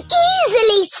 I can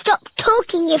easily stop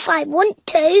talking if I want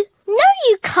to. No,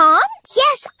 you can't.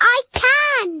 Yes, I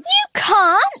can. You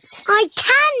can't. I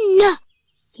can.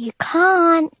 You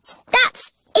can't.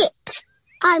 That's it.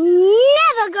 I'm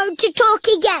never going to talk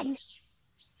again.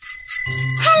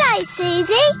 Hello,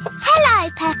 Susie. Hello,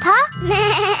 Peppa.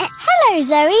 Hello,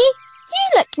 Zoe.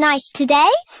 You look nice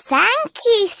today. Thank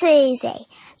you, Susie.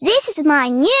 This is my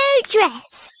new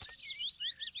dress.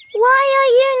 Why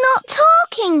are you not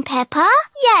talking, Peppa?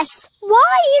 Yes, why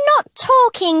are you not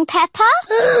talking, Peppa?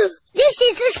 This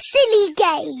is a silly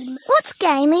game. What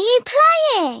game are you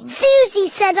playing? Susie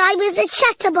said I was a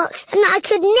chatterbox and I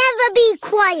could never be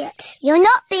quiet. You're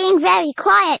not being very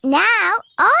quiet now,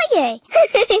 are you?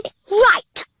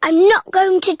 Right, I'm not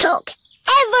going to talk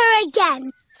ever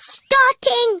again.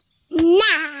 Starting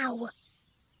now.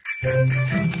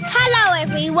 Hello,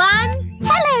 everyone.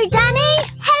 Hello, Danny.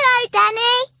 Hello,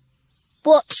 Danny.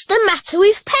 What's the matter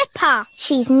with Peppa?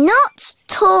 She's not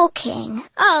talking.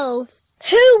 Oh,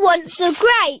 who wants a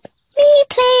grape? Me,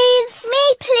 please.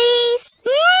 Me, please.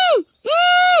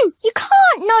 You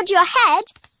can't nod your head.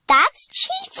 That's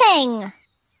cheating.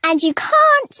 And you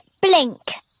can't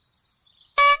blink.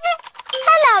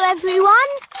 Hello,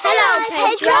 everyone. Hello,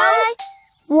 Pedro.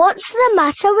 What's the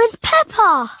matter with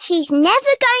Peppa? She's never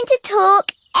going to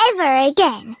talk ever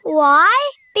again.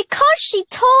 Why? Because she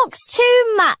talks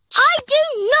too much. I do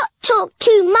not talk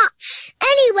too much.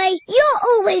 Anyway, you're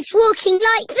always walking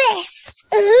like this.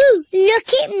 Ooh,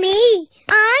 look at me.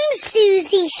 I'm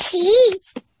Susie Sheep.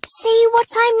 See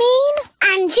what I mean?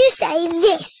 And you say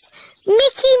this.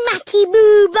 Mickey Macky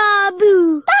Boo Ba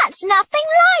Boo. That's nothing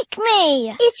like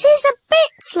me. It is a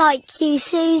bit like you,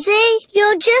 Susie.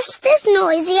 You're just as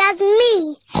noisy as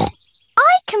me.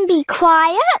 I can be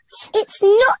quiet. It's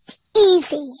not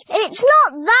easy. It's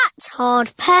not that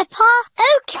hard, Peppa.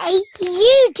 OK,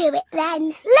 you do it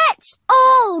then. Let's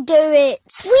all do it.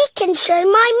 We can show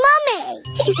my mummy.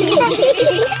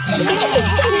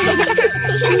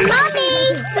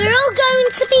 Mummy, we're all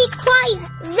going to be quiet.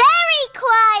 Very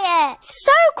quiet.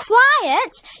 So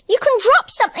quiet, you can drop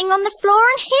something on the floor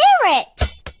and hear it.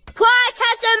 Quiet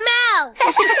as a mouse.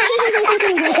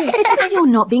 You're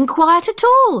not being quiet at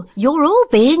all. You're all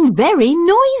being very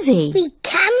noisy. We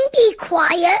can be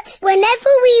quiet whenever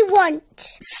we want.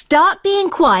 Start being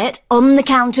quiet on the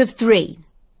count of 3.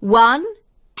 1,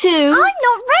 2... I'm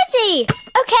not ready.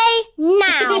 OK,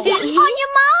 now. On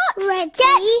your marks. Ready.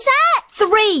 Get set.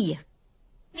 3.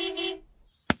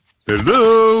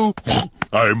 Hello?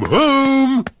 I'm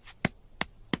home.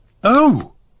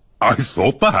 Oh, I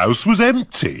thought the house was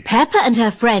empty. Peppa and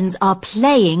her friends are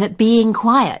playing at being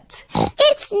quiet.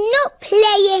 It's not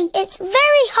playing. It's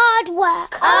very hard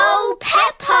work. Oh,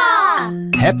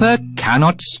 Peppa! Peppa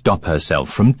cannot stop herself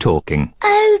from talking.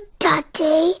 Oh,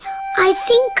 Daddy, I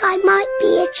think I might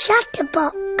be a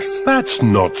chatterbox. That's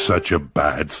not such a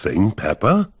bad thing,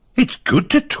 Peppa. It's good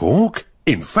to talk.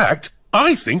 In fact,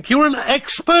 I think you're an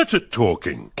expert at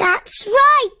talking. That's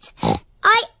right.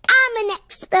 I am an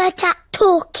expert at talking.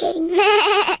 talking.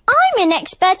 I'm an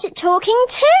expert at talking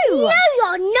too. No,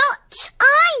 you're not.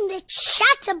 I'm the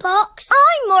chatterbox.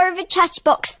 I'm more of a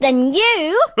chatterbox than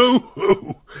you.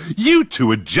 Oh, you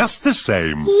two are just the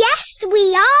same. Yes,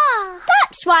 we are.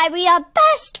 That's why we are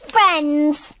best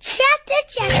friends. Chatter,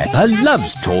 chatter, Peppa chatter,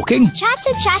 loves talking.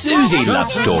 chatter, chatter. Susie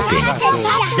loves talking.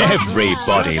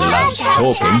 Everybody loves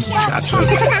talking. Chatter.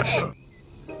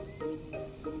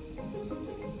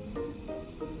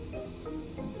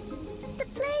 The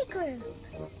playgroup.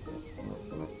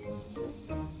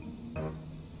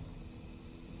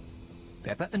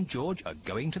 Peppa and George are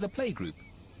going to the playgroup.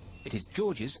 It is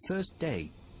George's first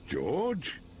day.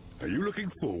 George, are you looking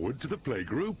forward to the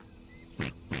playgroup?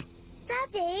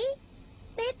 Daddy,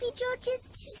 maybe George is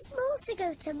too small to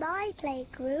go to my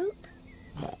playgroup.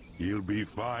 He'll be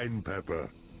fine, Peppa.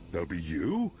 There'll be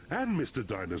you and Mr.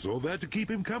 Dinosaur there to keep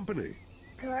him company.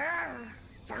 Grrr,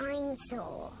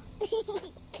 dinosaur.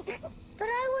 But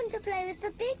I want to play with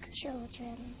the big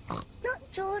children,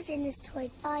 not George and his toy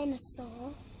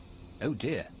dinosaur. Oh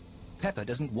dear. Peppa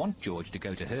doesn't want George to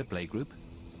go to her playgroup.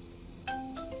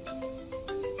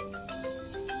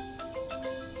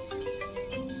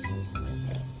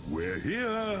 We're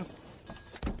here.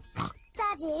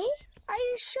 Daddy, are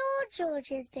you sure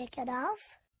George is big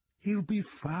enough? He'll be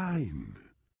fine.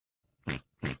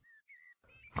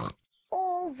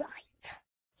 All right.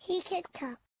 He can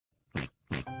come.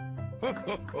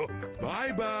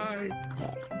 Bye-bye.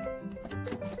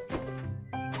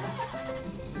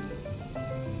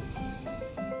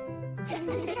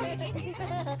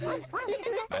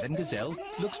 Madame Gazelle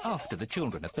looks after the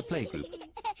children at the playgroup.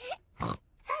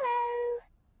 Hello.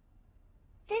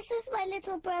 This is my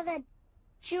little brother,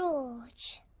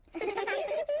 George.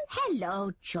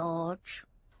 Hello, George.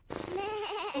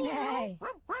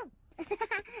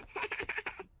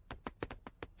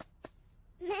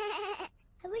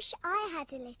 I wish I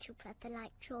had a little brother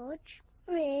like George.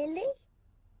 Really?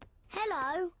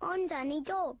 Hello, I'm Danny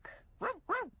Dog.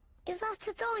 Is that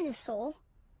a dinosaur?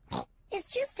 It's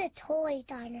just a toy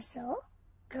dinosaur.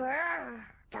 Grrr,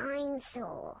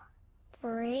 dinosaur.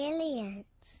 Brilliant.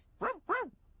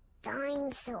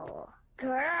 Dinosaur.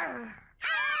 Grrr.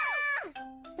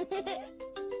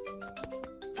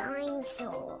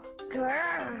 Dinosaur.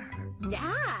 Grrr.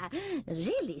 Ah,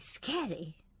 really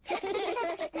scary.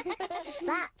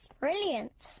 That's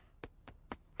brilliant.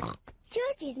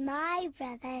 George is my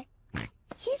brother.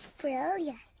 He's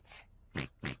brilliant.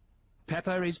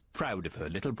 Peppa is proud of her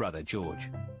little brother, George.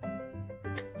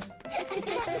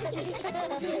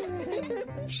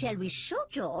 Shall we show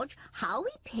George how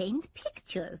we paint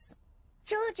pictures?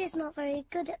 George is not very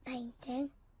good at painting.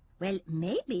 Well,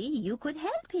 maybe you could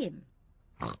help him.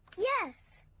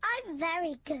 Yes, I'm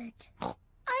very good.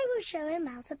 I will show him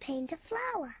how to paint a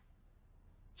flower.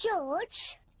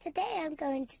 George, today I'm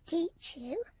going to teach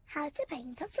you how to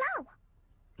paint a flower.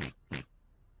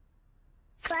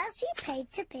 First you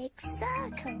paint a big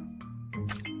circle.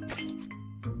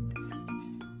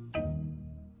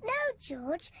 No,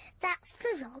 George, that's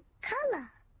the wrong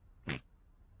colour.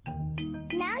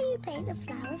 Now you paint the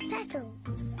flower's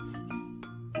petals.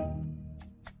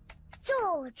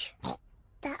 George,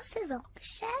 that's the wrong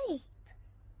shape.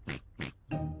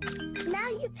 Now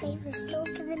you paint the stalk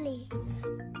of the leaves.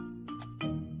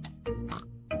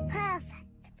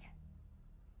 Perfect.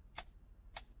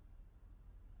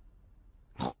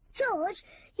 George,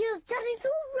 you have done it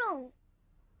all wrong.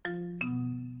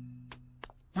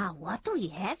 Now, what do we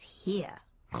have here?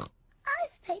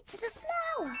 I've painted a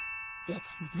flower.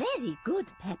 That's very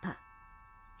good, Peppa.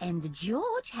 And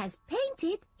George has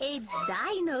painted a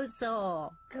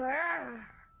dinosaur. Grrr,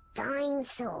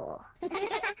 dinosaur.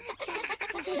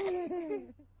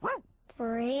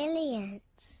 Brilliant.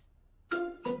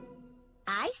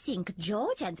 I think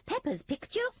George and Peppa's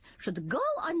pictures should go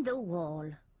on the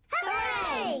wall.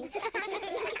 Hooray!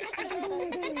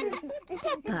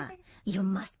 Peppa, you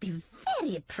must be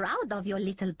very proud of your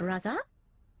little brother.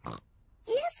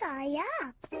 Yes, I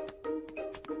am.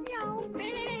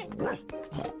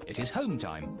 It is home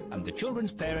time, and the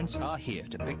children's parents are here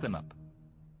to pick them up.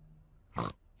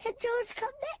 Can George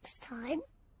come next time?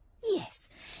 Yes,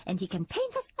 and he can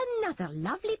paint us another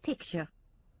lovely picture.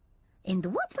 And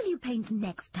what will you paint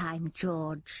next time,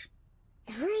 George?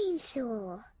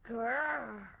 Dinosaur.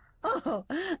 Grrr. Oh,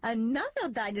 another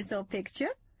dinosaur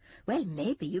picture? Well,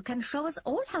 maybe you can show us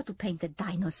all how to paint a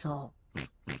dinosaur.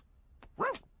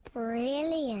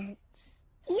 Brilliant.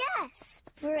 Yes,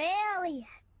 brilliant.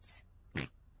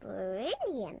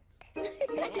 Brilliant.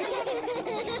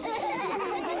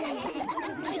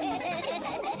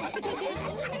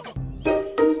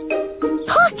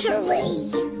 Pottery.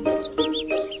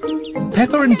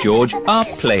 Peppa and George are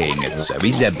playing at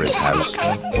Zoe Zebra's house.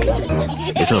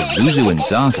 Little Zuzu and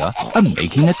Zaza are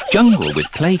making a jungle with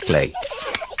play clay.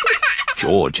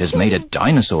 George has made a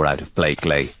dinosaur out of play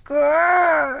clay.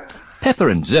 Peppa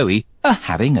and Zoe are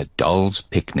having a doll's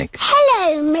picnic.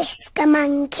 Hello, Mr.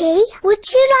 Monkey.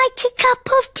 Would you like a cup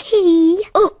of tea?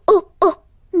 Oh.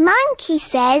 Monkey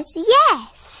says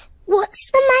yes. What's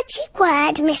the magic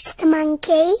word, Mr.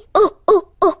 Monkey? Oh.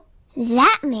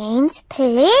 That means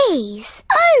please.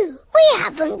 Oh, we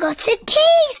haven't got a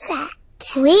tea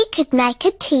set. We could make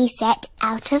a tea set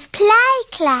out of play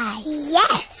clay.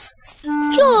 Yes.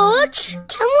 George,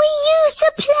 can we use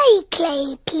a play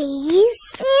clay, please?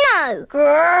 No.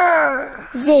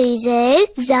 Zuzu,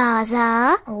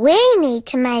 Zaza, we need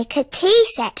to make a tea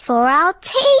set for our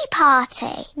tea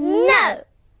party. No.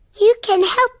 You can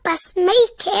help us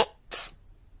make it.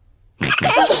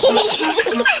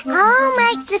 I'll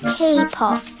make the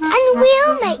teapot and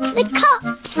we'll make the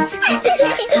cups.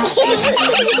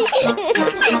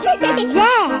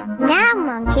 There, now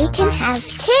Monkey can have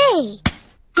tea.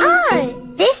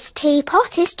 Oh, this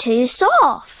teapot is too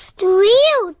soft.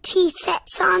 Real tea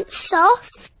sets aren't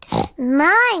soft.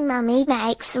 My mummy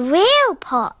makes real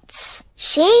pots.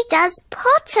 She does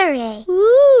pottery.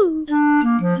 Ooh.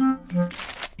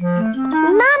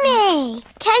 Mummy,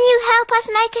 can you help us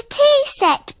make a tea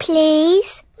set,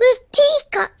 please? With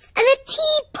teacups and a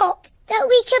teapot that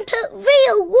we can put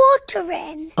real water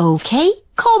in. OK,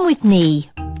 come with me.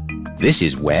 This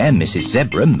is where Mrs.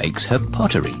 Zebra makes her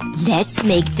pottery. Let's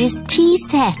make this tea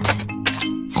set.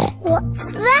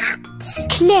 What's that?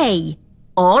 Clay.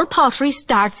 All pottery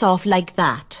starts off like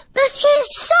that. But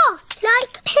it's soft,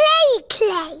 like play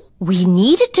clay. We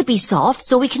need it to be soft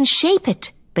so we can shape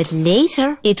it. But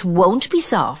later, it won't be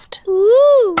soft.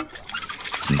 Ooh.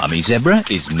 Mummy Zebra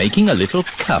is making a little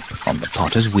cup on the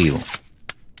potter's wheel.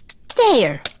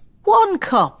 There, 1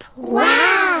 cup.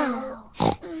 Wow.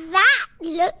 That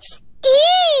looks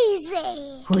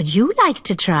easy. Would you like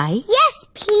to try? Yes,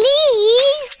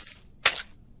 please.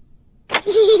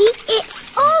 It's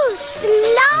all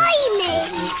slimy.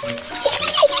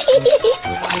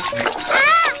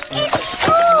 It's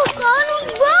all gone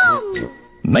wrong.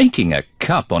 Making a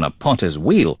cup on a potter's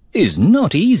wheel is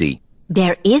not easy.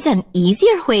 There is an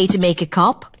easier way to make a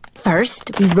cup.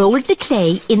 First, we roll the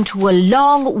clay into a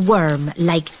long worm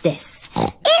like this.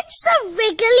 It's a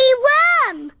wriggly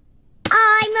worm.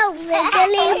 I'm a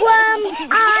wriggly worm.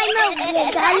 I'm a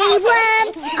wriggly worm.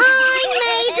 I'm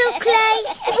made of clay.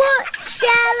 What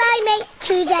shall I make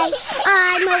today?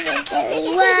 I'm a wriggly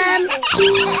worm.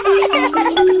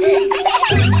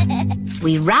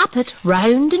 We wrap it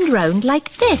round and round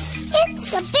like this.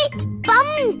 It's a bit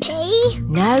bumpy.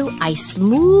 Now I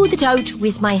smooth it out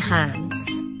with my hands.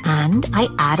 And I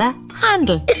add a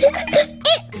handle.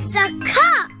 It's a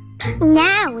cup.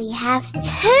 Now we have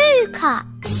 2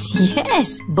 cups.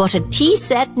 Yes, but a tea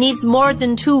set needs more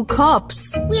than 2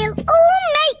 cups. We'll all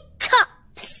make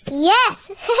cups. Yes.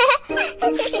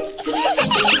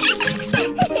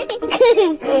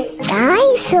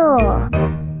 Dinosaur.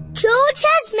 George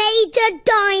has made a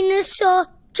dinosaur.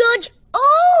 George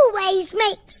always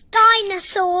makes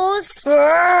dinosaurs.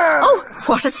 Oh,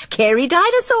 what a scary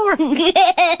dinosaur.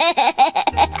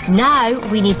 Now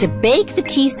we need to bake the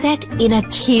tea set in a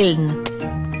kiln.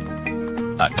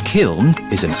 A kiln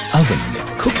is an oven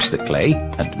that cooks the clay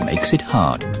and makes it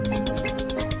hard.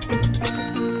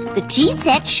 The tea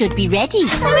set should be ready.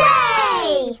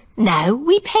 Hooray! Now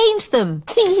we paint them.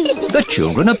 The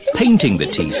children are painting the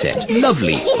tea set.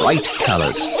 Lovely, bright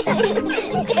colours.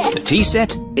 The tea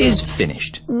set is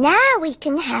finished. Now we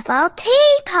can have our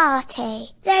tea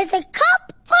party. There's a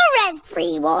cup for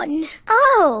everyone.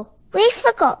 Oh, we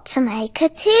forgot to make a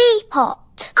teapot.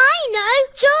 I know,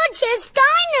 George's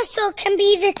dinosaur can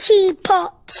be the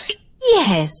teapot.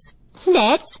 Yes,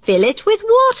 let's fill it with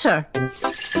water.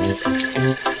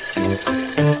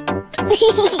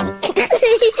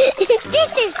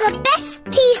 This is the best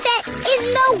tea set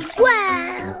in the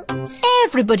world.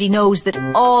 Everybody knows that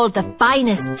all the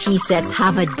finest tea sets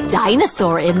have a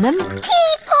dinosaur in them.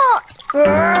 Teapot!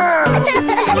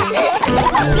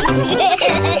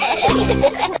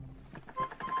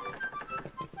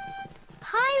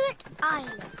 Pirate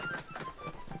Island.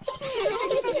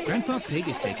 Grandpa Pig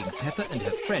is taking Peppa and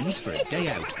her friends for a day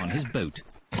out on his boat.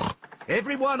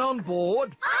 Everyone on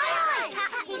board? Aye, aye,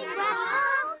 Captain Grandpa.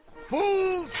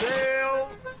 Full sail!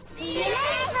 See you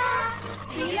later.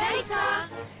 See you later.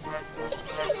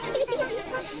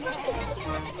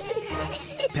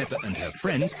 Peppa and her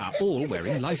friends are all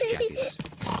wearing life jackets.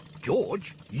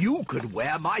 George, you could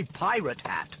wear my pirate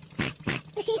hat.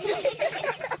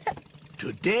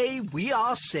 Today we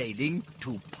are sailing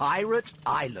to Pirate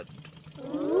Island.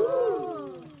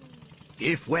 Ooh.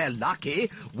 If we're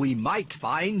lucky, we might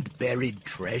find buried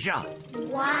treasure.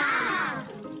 Wow!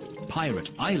 Pirate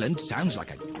Island sounds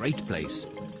like a great place.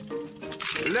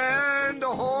 Land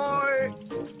ahoy!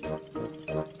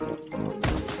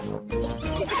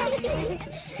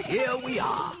 Here we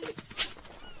are.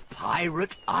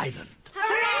 Pirate Island.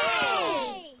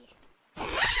 Hooray!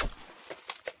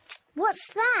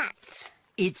 What's that?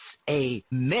 It's a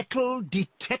metal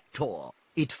detector.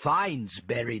 It finds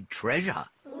buried treasure.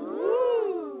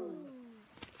 Ooh.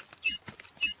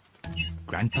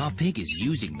 Grandpa Pig is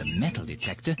using the metal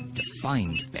detector to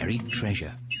find buried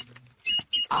treasure.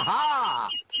 Aha!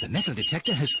 The metal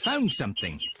detector has found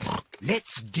something.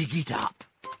 Let's dig it up.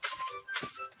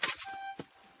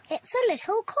 It's a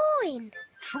little coin.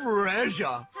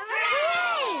 Treasure!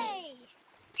 Hooray!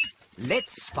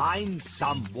 Let's find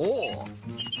some more.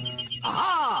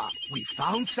 Aha! We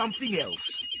found something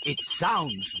else. It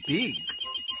sounds big.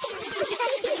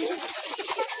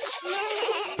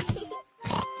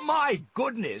 My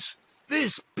goodness!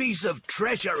 This piece of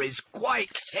treasure is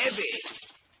quite heavy.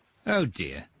 Oh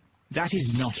dear, that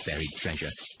is not buried treasure.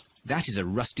 That is a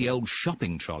rusty old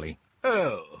shopping trolley.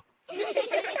 Oh.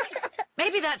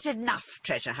 Maybe that's enough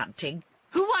treasure hunting.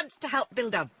 Who wants to help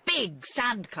build a big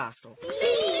sandcastle?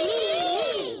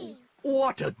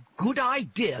 What a good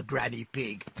idea, Granny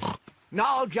Pig.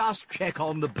 I'll just check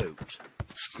on the boat.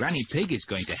 Granny Pig is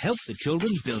going to help the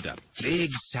children build a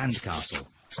big sandcastle.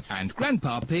 And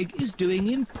Grandpa Pig is doing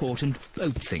important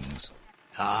boat things.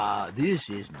 Ah, this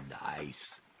is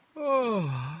nice.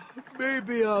 Oh,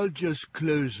 maybe I'll just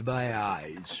close my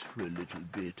eyes for a little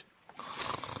bit.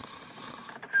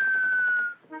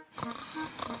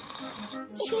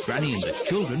 Granny and the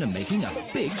children are making a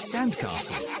big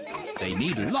sandcastle. They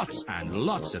need lots and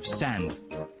lots of sand.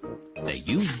 They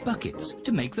use buckets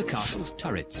to make the castle's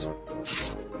turrets.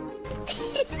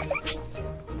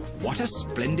 What a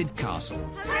splendid castle.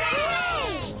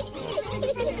 Hooray!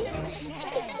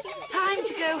 Time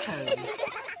to go home.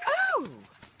 Oh,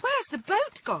 where's the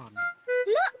boat gone?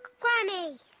 Look,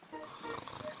 Granny.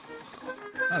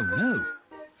 Oh no,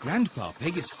 Grandpa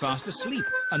Pig is fast asleep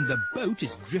and the boat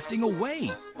is drifting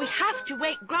away. We have to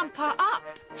wake Grandpa up.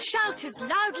 Shout as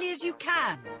loudly as you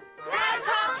can.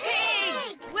 Grandpa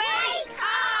Pig! Wake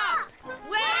up!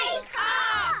 Wake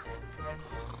up!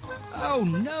 Oh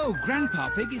no, Grandpa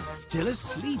Pig is still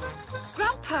asleep.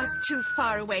 Grandpa's too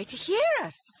far away to hear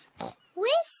us.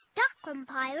 We're stuck on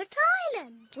Pirate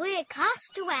Island. We're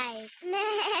castaways.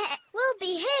 We'll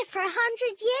be here for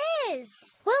 100 years.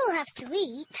 We'll have to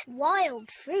eat wild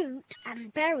fruit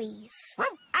and berries.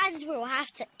 And we'll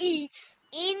have to eat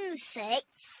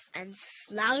insects and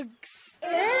slugs.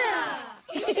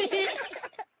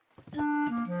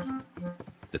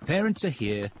 The parents are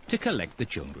here to collect the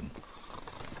children.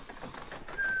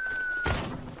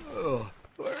 Oh,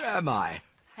 where am I?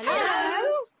 Hello?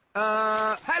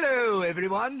 Hello,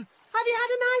 everyone. Have you had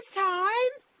a nice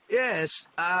time? Yes,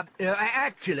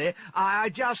 actually, I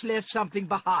just left something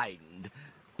behind.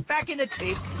 Back in a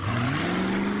tick.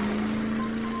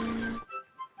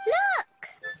 Look!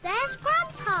 There's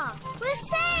Grandpa. We're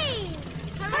saved!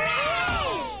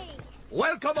 Hooray!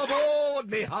 Welcome aboard,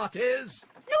 me hearties.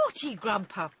 Naughty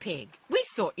Grandpa Pig. We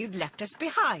thought you'd left us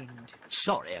behind.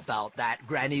 Sorry about that,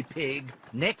 Granny Pig.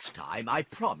 Next time, I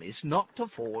promise not to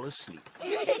fall asleep.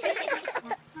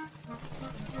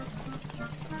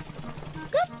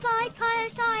 Goodbye,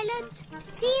 Pirate Island.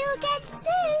 See you again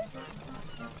soon.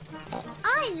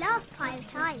 I love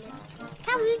Pirate Island.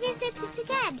 Can we visit it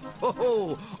again?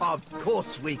 Oh, of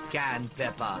course we can,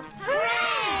 Peppa.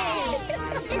 Hooray!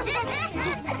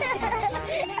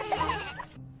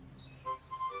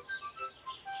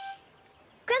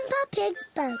 Grandpa Pig's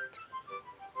boat.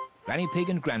 Granny Pig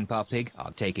and Grandpa Pig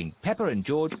are taking Peppa and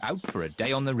George out for a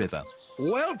day on the river.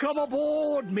 Welcome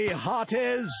aboard, me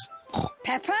hearties.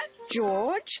 Peppa,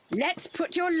 George, let's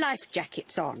put your life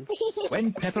jackets on.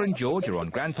 When Peppa and George are on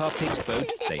Grandpa Pig's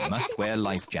boat, they must wear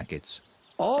life jackets.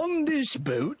 On this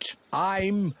boat,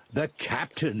 I'm the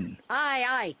captain. Aye,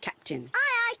 aye, Captain. Aye,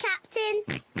 aye, Captain.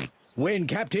 When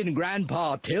Captain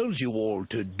Grandpa tells you all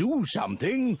to do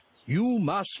something, you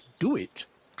must do it.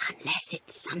 Unless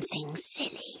it's something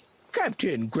silly.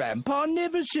 Captain Grandpa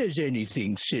never says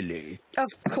anything silly. Of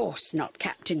course not,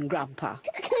 Captain Grandpa.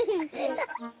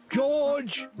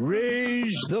 George,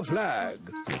 raise the flag.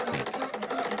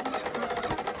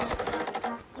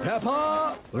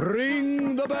 Peppa,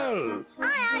 ring the bell.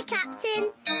 Aye, aye,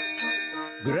 Captain.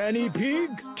 Granny Pig,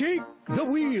 take the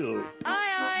wheel.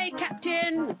 Aye, aye,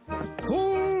 Captain.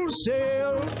 Full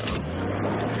sail.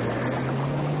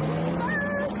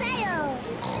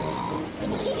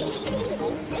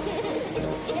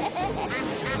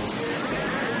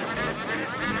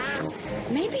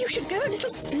 little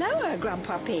slower,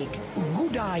 Grandpa Pig.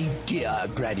 Good idea,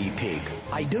 Granny Pig.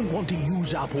 I don't want to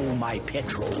use up all my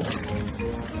petrol.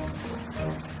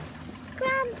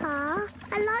 Grandpa,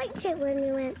 I liked it when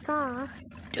you went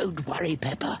fast. Don't worry,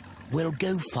 Peppa. We'll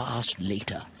go fast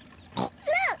later.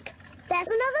 Look! There's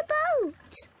another boat!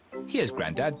 Here's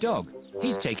Grandad Dog.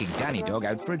 He's taking Danny Dog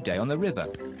out for a day on the river.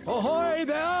 Ahoy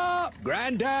there,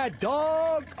 Grandad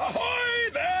Dog! Ahoy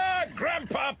there,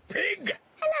 Grandpa Pig!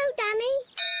 Hello, Danny.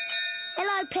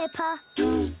 Hello, Peppa.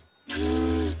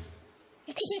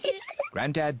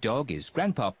 Grandad Dog is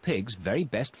Grandpa Pig's very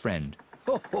best friend.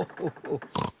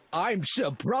 I'm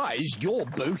surprised your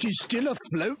boat is still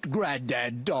afloat,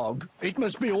 Grandad Dog. It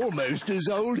must be almost as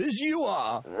old as you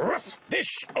are. This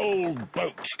old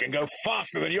boat can go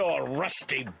faster than your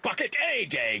rusty bucket any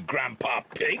day, Grandpa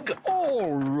Pig.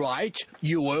 All right,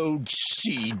 you old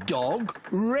sea dog.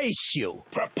 Race you.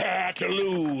 Prepare to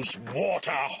lose,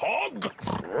 water hog.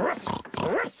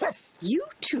 You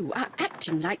two are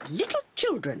acting like little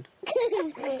children.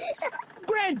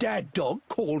 Grandad Dog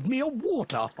called me a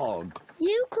water hog.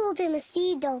 You called him a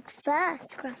sea dog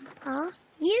first, Grandpa.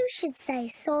 You should say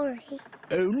sorry.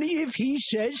 Only if he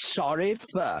says sorry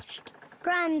first.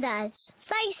 Grandad,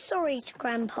 say sorry to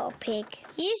Grandpa Pig.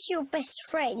 He's your best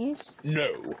friend.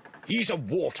 No, he's a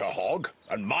water hog,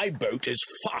 and my boat is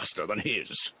faster than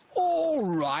his. All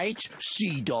right,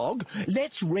 sea dog.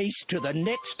 Let's race to the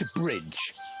next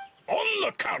bridge. On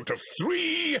the count of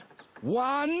 3...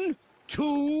 1,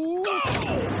 2... Go!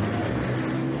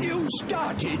 You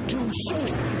started too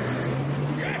soon.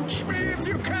 Catch me if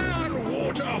you can,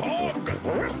 water hog!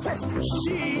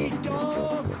 Sea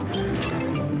dog!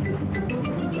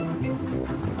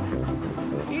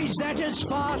 Is that as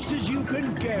fast as you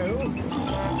can go?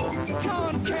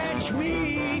 Can't catch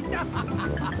me!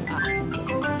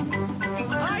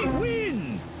 I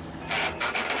win!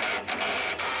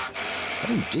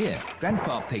 Oh dear,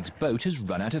 Grandpa Pig's boat has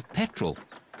run out of petrol.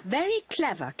 Very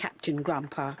clever, Captain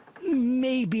Grandpa.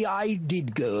 Maybe I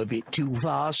did go a bit too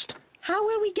fast. How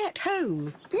will we get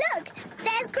home? Look,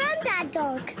 there's Grandad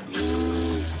Dog.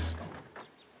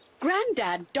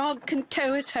 Grandad Dog can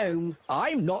tow us home.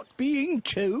 I'm not being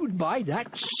towed by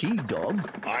that sea dog.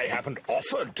 I haven't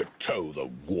offered to tow the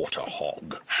water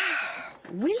hog.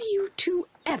 Will you two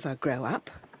ever grow up?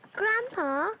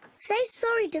 Grandpa, say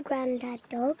sorry to Grandad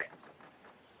Dog.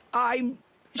 I'm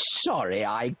sorry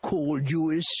I called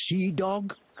you a sea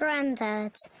dog.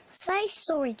 Grandad, say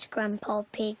sorry to Grandpa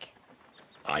Pig.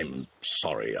 I'm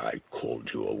sorry I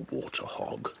called you a water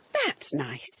hog. That's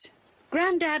nice.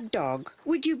 Grandad Dog,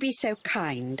 would you be so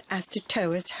kind as to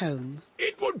tow us home?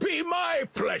 It would be my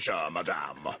pleasure,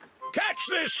 madame. Catch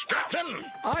this, Captain!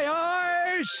 Aye,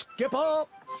 aye, Skipper!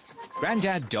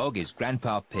 Grandad Dog is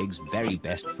Grandpa Pig's very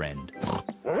best friend.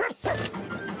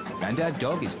 Grandad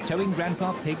Dog is towing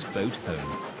Grandpa Pig's boat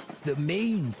home. The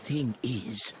main thing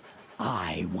is,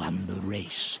 I won the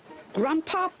race.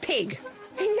 Grandpa Pig.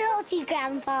 Naughty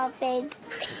Grandpa Pig.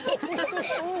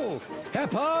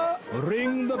 Peppa,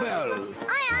 ring the bell.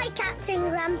 Aye, aye, Captain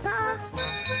Grandpa.